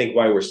that's, I think,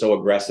 why we're so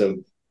aggressive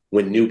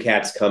when new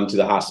cats come to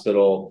the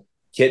hospital.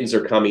 Kittens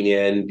are coming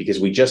in because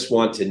we just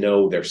want to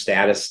know their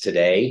status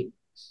today.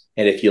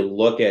 And if you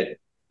look at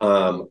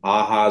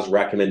AHA's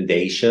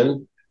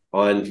recommendation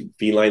on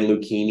feline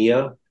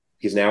leukemia,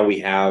 because now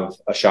we have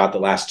a shot that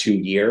lasts 2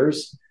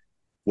 years,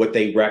 what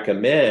they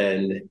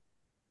recommend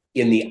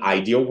in the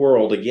ideal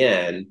world,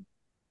 again,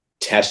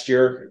 test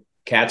your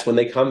cats when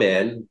they come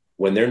in.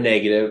 When they're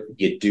negative,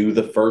 you do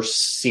the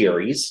first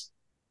series.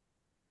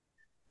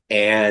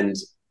 And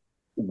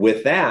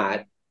with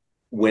that,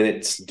 when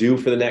it's due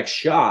for the next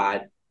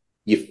shot,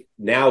 you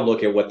now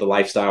look at what the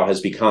lifestyle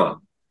has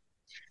become.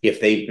 If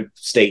they've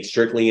stayed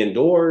strictly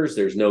indoors,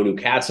 there's no new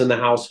cats in the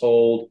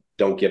household,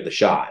 don't give the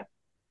shot.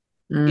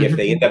 If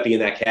they end up being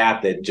that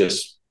cat that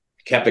just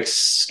kept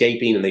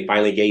escaping and they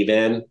finally gave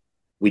in,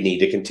 we need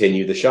to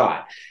continue the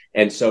shot.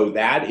 And so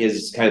that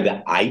is kind of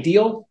the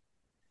ideal.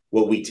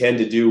 What we tend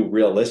to do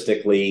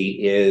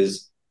realistically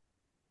is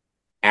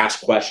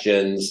ask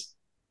questions,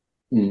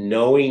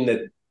 knowing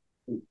that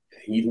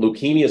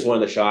leukemia is one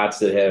of the shots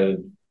that have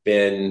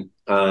been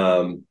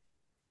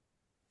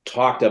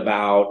talked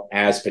about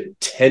as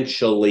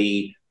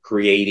potentially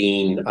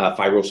creating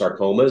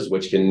fibrosarcomas,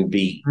 which can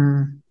be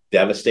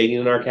devastating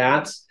in our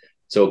cats.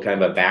 So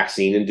kind of a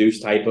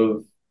vaccine-induced type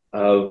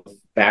of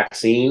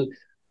vaccine.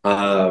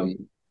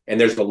 And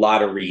there's a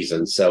lot of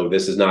reasons. So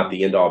this is not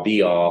the end-all,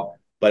 be-all.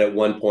 But at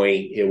one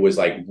point, it was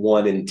like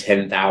 1 in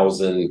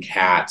 10,000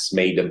 cats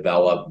may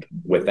develop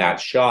with that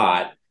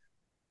shot.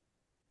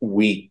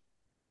 We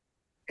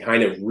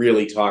kind of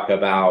really talk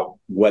about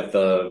what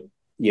the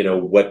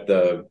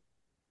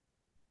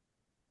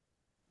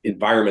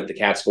environment the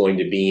cat's going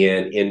to be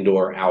in,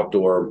 indoor,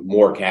 outdoor,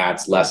 more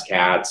cats, less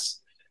cats.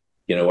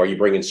 Are you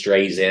bringing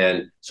strays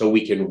in? So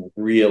we can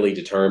really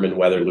determine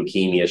whether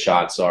leukemia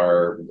shots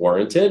are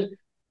warranted,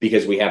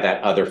 because we have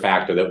that other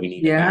factor that we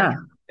need to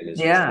factor in.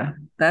 Yeah.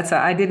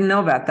 I didn't know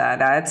about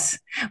that.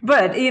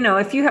 But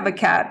if you have a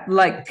cat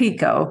like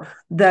Pico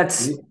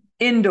that's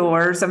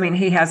indoors, I mean,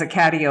 he has a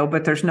catio,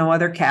 but there's no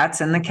other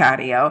cats in the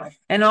catio.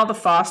 And all the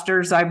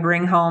fosters I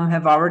bring home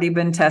have already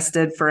been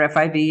tested for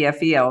FIV,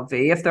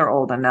 FeLV, if they're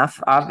old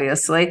enough,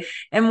 obviously.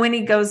 And when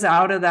he goes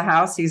out of the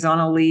house, he's on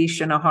a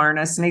leash and a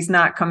harness, and he's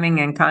not coming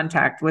in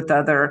contact with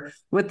other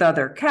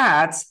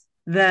cats.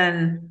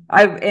 Then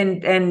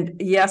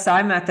yes,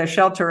 I'm at the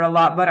shelter a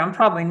lot, but I'm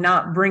probably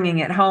not bringing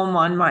it home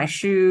on my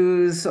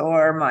shoes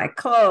or my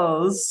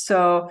clothes.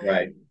 So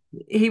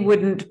he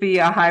wouldn't be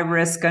a high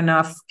risk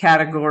enough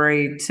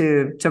category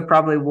to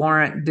probably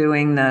warrant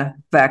doing the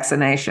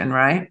vaccination,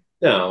 right?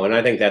 No, and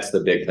I think that's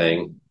the big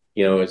thing.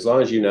 As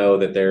long as you know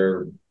that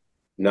they're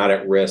not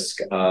at risk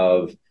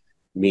of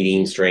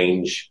meeting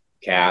strange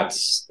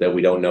cats that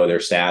we don't know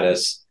their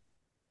status,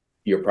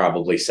 you're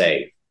probably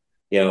safe.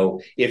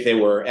 If they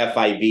were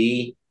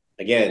FIV,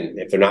 again,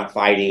 if they're not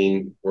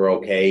fighting, we're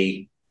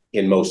okay.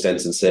 in most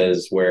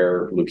instances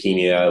where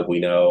leukemia, we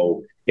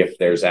know if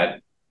there's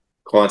that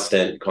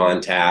constant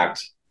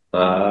contact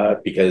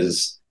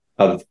because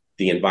of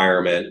the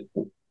environment,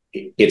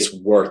 it's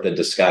worth the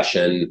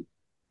discussion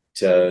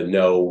to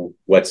know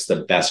what's the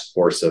best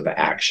course of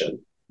action.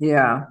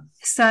 Yeah.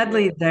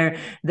 Sadly, the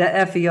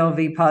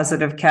FELV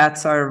positive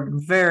cats are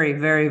very,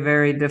 very,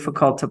 very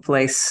difficult to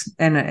place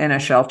in a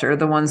shelter.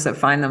 The ones that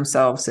find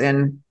themselves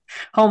in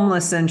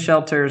homeless in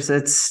shelters,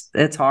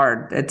 it's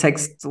hard. It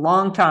takes a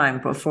long time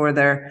before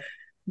their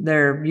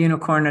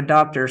unicorn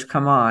adopters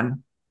come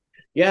on.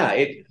 Yeah,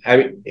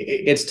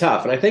 it's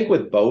tough. And I think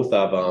with both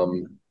of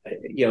them,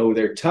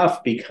 they're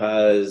tough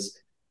because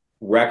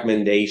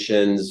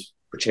recommendations,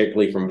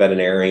 particularly from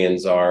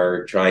veterinarians,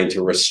 are trying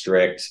to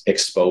restrict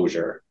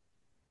exposure.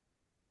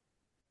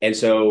 And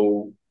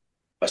so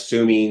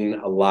assuming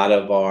a lot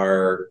of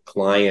our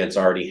clients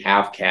already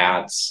have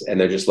cats and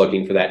they're just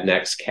looking for that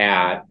next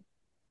cat,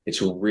 it's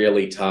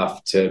really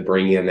tough to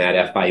bring in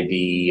that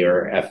FIV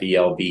or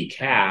FELV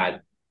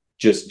cat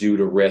just due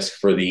to risk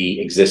for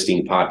the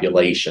existing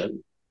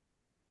population.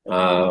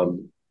 But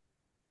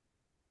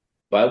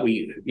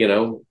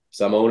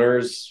some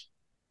owners,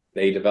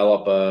 they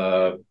develop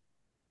a,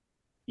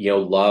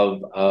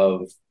 love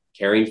of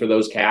caring for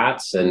those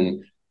cats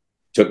and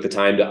took the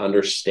time to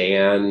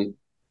understand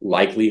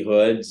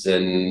likelihoods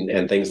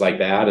and things like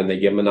that. And they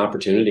give them an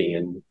opportunity.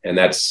 And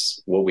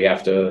that's what we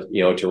have to,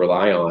 to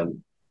rely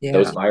on. Yeah.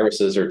 Those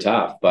viruses are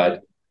tough,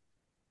 but,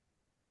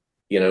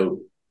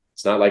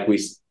 it's not like we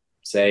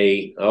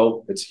say,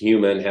 oh, it's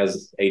human,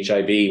 has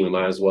HIV. We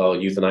might as well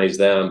euthanize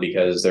them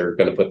because they're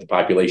going to put the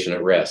population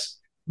at risk.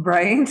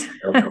 Right.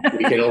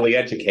 We can only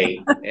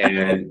educate.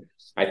 And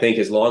I think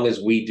as long as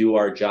we do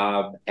our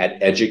job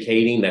at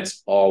educating,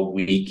 that's all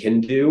we can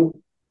do.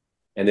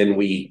 And then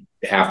we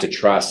have to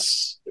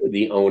trust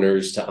the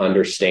owners to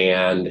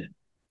understand.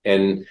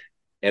 And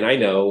I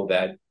know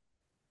that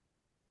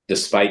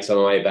despite some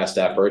of my best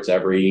efforts,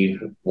 every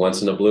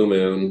once in a blue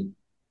moon,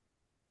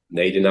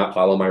 they do not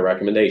follow my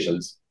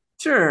recommendations.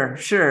 Sure.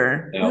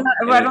 No,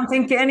 I don't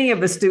think any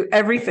of us do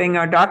everything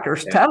our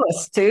doctors tell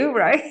us to,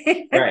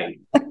 right? Right.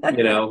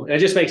 It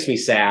just makes me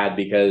sad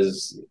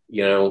because,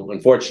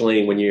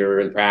 unfortunately, when you're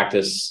in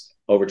practice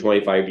over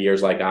 25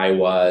 years like I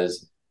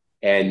was,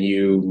 and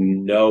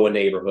a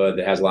neighborhood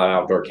that has a lot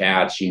of outdoor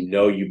cats,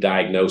 you've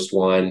diagnosed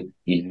one,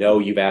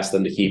 you've asked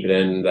them to keep it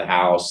in the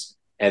house,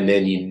 and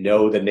then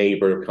the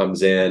neighbor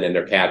comes in and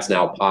their cat's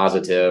now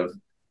positive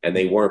and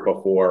they weren't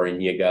before,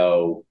 and you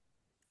go,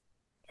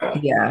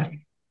 yeah.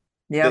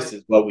 This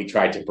is what we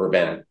tried to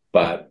prevent,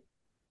 but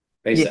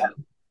they said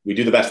we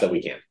do the best that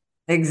we can.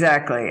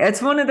 Exactly.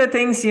 It's one of the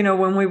things,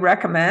 when we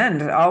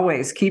recommend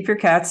always keep your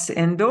cats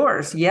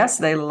indoors. Yes,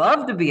 they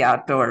love to be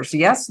outdoors.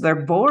 Yes, they're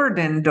bored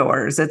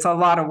indoors. It's a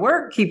lot of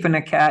work keeping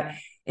a cat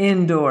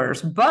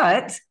indoors,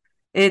 but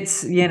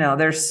it's,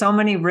 there's so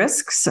many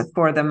risks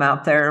for them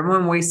out there. And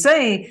when we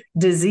say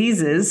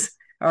diseases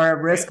are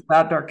a risk of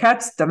outdoor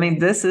cats, I mean,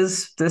 this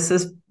is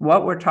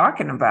what we're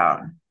talking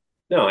about.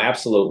 No,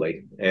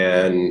 absolutely.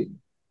 And,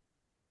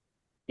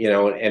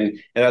 and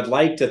I'd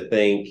like to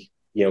think,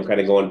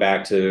 kind of going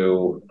back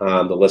to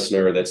the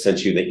listener that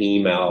sent you the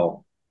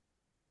email,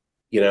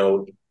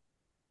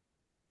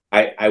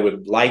 I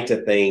would like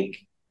to think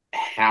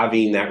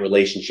having that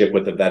relationship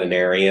with the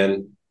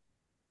veterinarian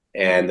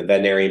and the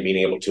veterinarian being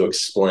able to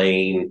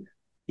explain,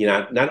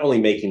 not only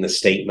making the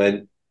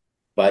statement,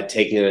 but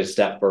taking it a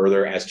step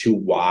further as to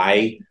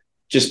why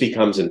just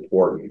becomes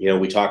important.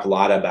 We talk a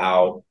lot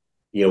about,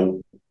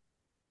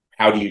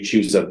 how do you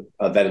choose a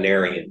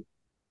veterinarian?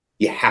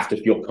 You have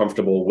to feel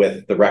comfortable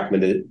with the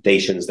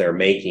recommendations they're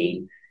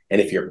making.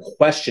 And if you're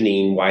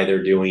questioning why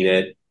they're doing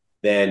it,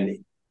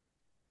 then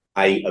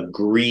I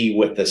agree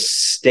with the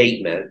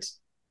statement.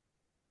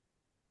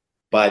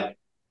 But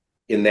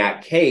in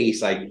that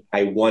case, I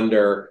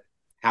wonder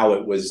how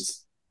it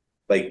was,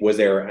 was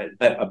there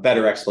a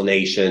better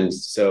explanation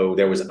so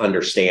there was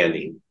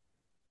understanding?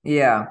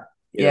 Yeah.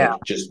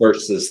 Just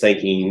versus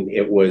thinking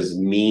it was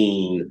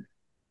mean.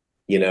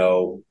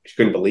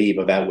 Couldn't believe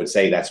a vet would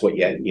say that's what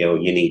you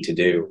need to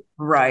do.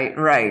 Right.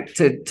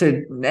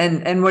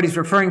 And what he's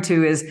referring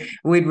to is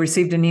we'd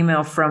received an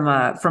email from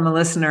a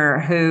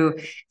listener who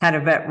had a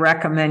vet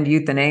recommend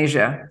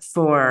euthanasia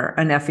for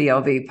an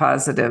FELV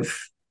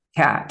positive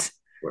cat.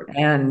 Right.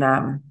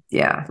 And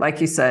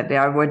like you said,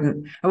 I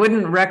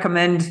wouldn't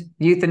recommend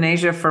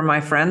euthanasia for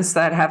my friends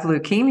that have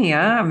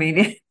leukemia. I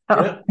mean,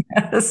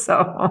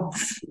 so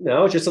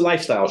no, it's just a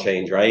lifestyle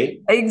change,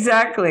 right?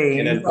 Exactly.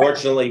 And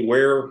unfortunately,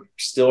 we're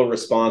still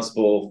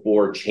responsible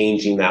for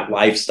changing that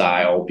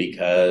lifestyle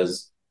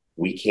because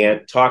we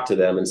can't talk to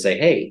them and say,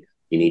 hey,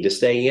 you need to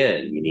stay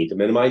in, you need to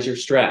minimize your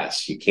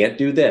stress, you can't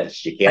do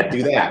this, you can't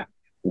do that.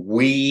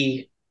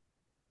 We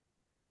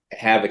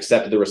have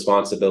accepted the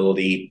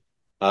responsibility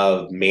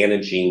of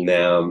managing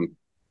them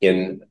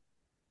in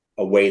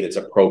a way that's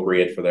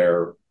appropriate for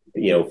their,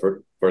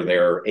 for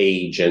their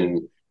age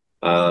and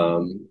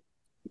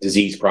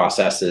disease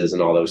processes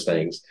and all those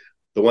things.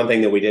 The one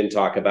thing that we didn't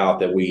talk about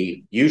that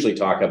we usually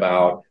talk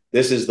about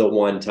this is the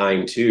one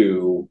time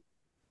too.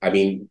 I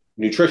mean,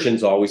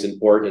 nutrition's always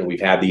important, and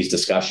we've had these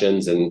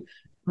discussions, and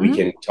we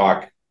can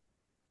talk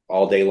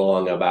all day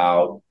long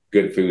about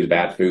good foods,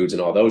 bad foods,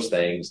 and all those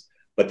things.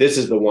 But this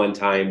is the one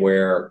time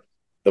where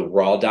the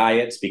raw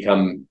diets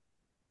become,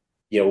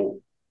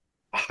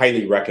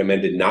 highly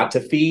recommended not to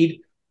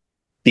feed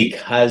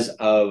because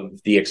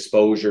of the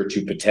exposure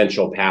to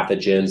potential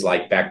pathogens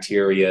like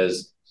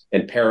bacterias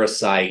and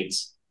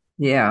parasites.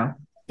 Yeah.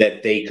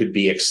 That they could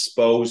be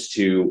exposed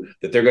to,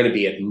 that they're going to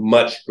be at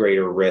much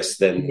greater risk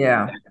than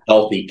a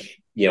healthy,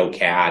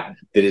 cat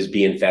that is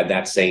being fed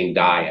that same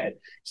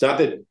diet. It's not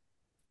that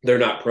they're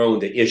not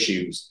prone to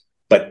issues,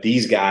 but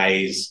these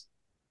guys,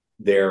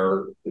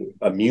 their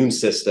immune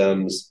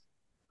systems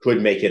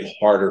could make it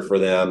harder for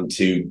them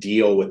to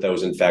deal with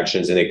those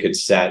infections, and it could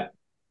set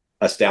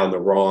us down the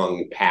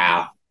wrong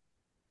path,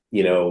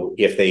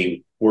 if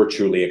they were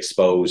truly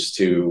exposed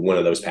to one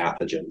of those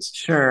pathogens.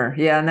 Sure.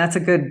 Yeah. And that's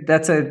a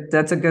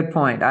good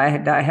point. I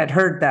had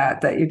heard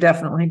that you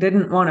definitely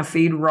didn't want to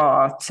feed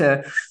raw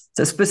to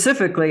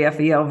specifically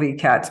FeLV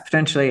cats,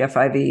 potentially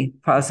FIV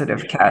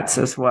positive cats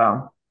as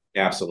well.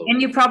 Absolutely.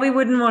 And you probably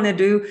wouldn't want to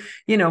do,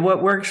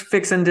 what we're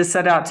fixing to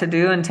set out to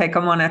do and take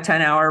them on a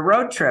 10-hour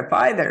road trip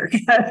either.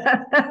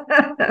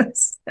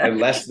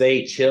 Unless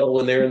they chill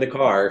when they're in the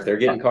car. If they're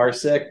getting car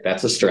sick,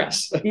 that's a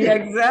stress. Yeah,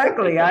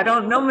 exactly. I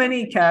don't know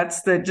many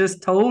cats that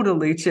just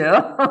totally chill.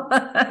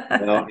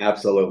 No,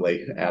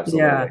 absolutely.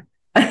 Yeah,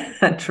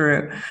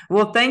 true.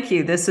 Well, thank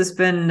you. This has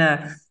been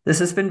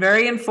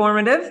very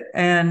informative,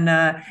 and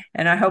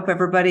I hope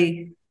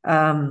everybody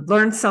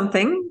learned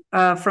something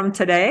from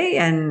today,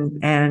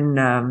 and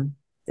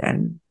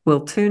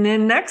we'll tune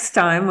in next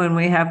time when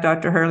we have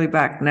Dr. Hurley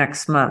back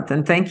next month.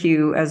 And thank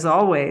you, as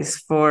always,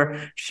 for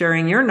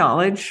sharing your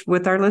knowledge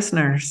with our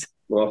listeners.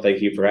 Well,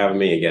 thank you for having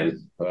me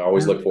again. I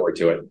always look forward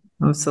to it.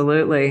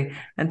 Absolutely.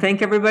 And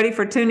thank everybody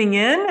for tuning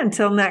in.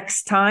 Until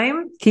next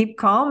time, keep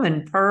calm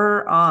and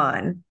purr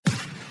on.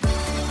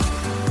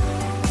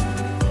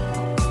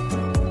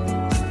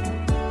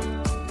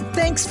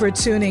 Thanks for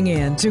tuning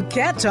in to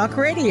Cat Talk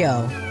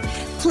Radio.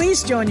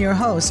 Please join your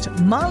host,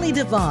 Molly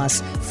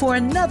DeVos, for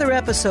another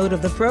episode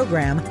of the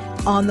program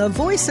on the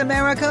Voice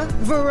America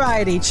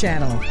Variety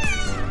Channel.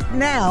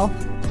 Now,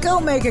 go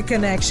make a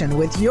connection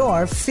with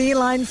your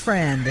feline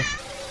friend.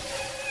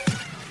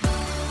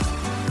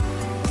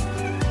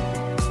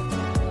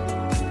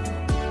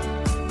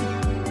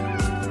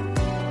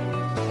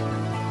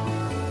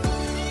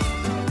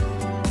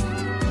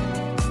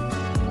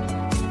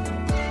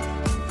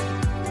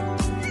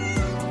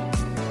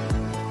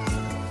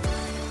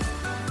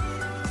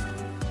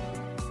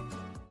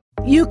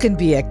 You can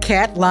be a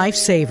cat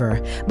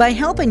lifesaver by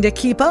helping to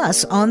keep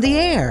us on the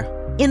air.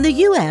 In the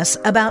U.S.,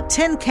 about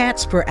 10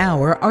 cats per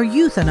hour are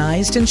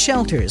euthanized in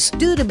shelters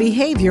due to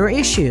behavior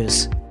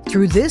issues.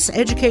 Through this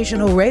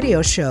educational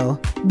radio show,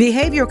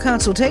 behavior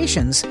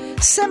consultations,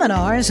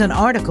 seminars, and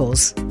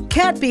articles,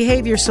 Cat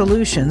Behavior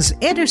Solutions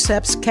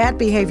intercepts cat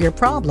behavior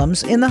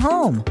problems in the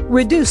home,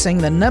 reducing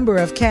the number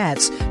of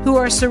cats who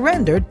are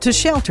surrendered to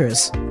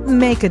shelters.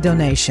 Make a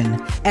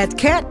donation at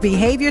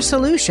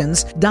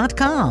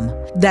catbehaviorsolutions.com.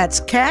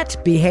 That's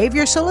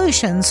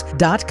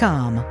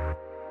catbehaviorsolutions.com.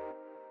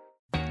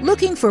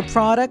 Looking for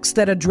products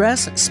that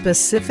address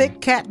specific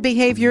cat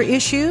behavior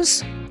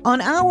issues? On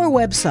our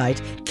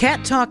website,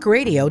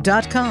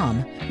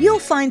 cattalkradio.com, you'll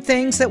find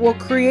things that will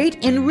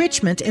create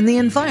enrichment in the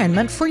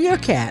environment for your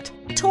cat.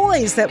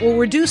 Toys that will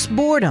reduce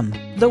boredom,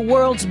 the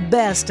world's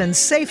best and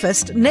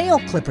safest nail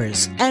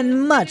clippers,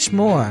 and much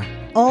more.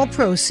 All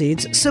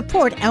proceeds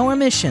support our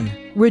mission,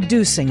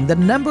 reducing the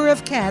number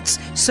of cats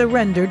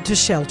surrendered to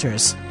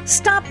shelters.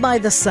 Stop by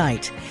the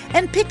site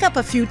and pick up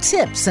a few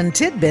tips and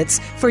tidbits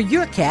for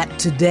your cat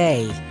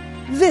today.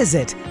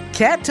 Visit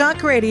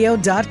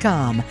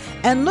cattalkradio.com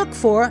and look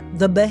for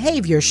The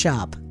Behavior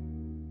Shop.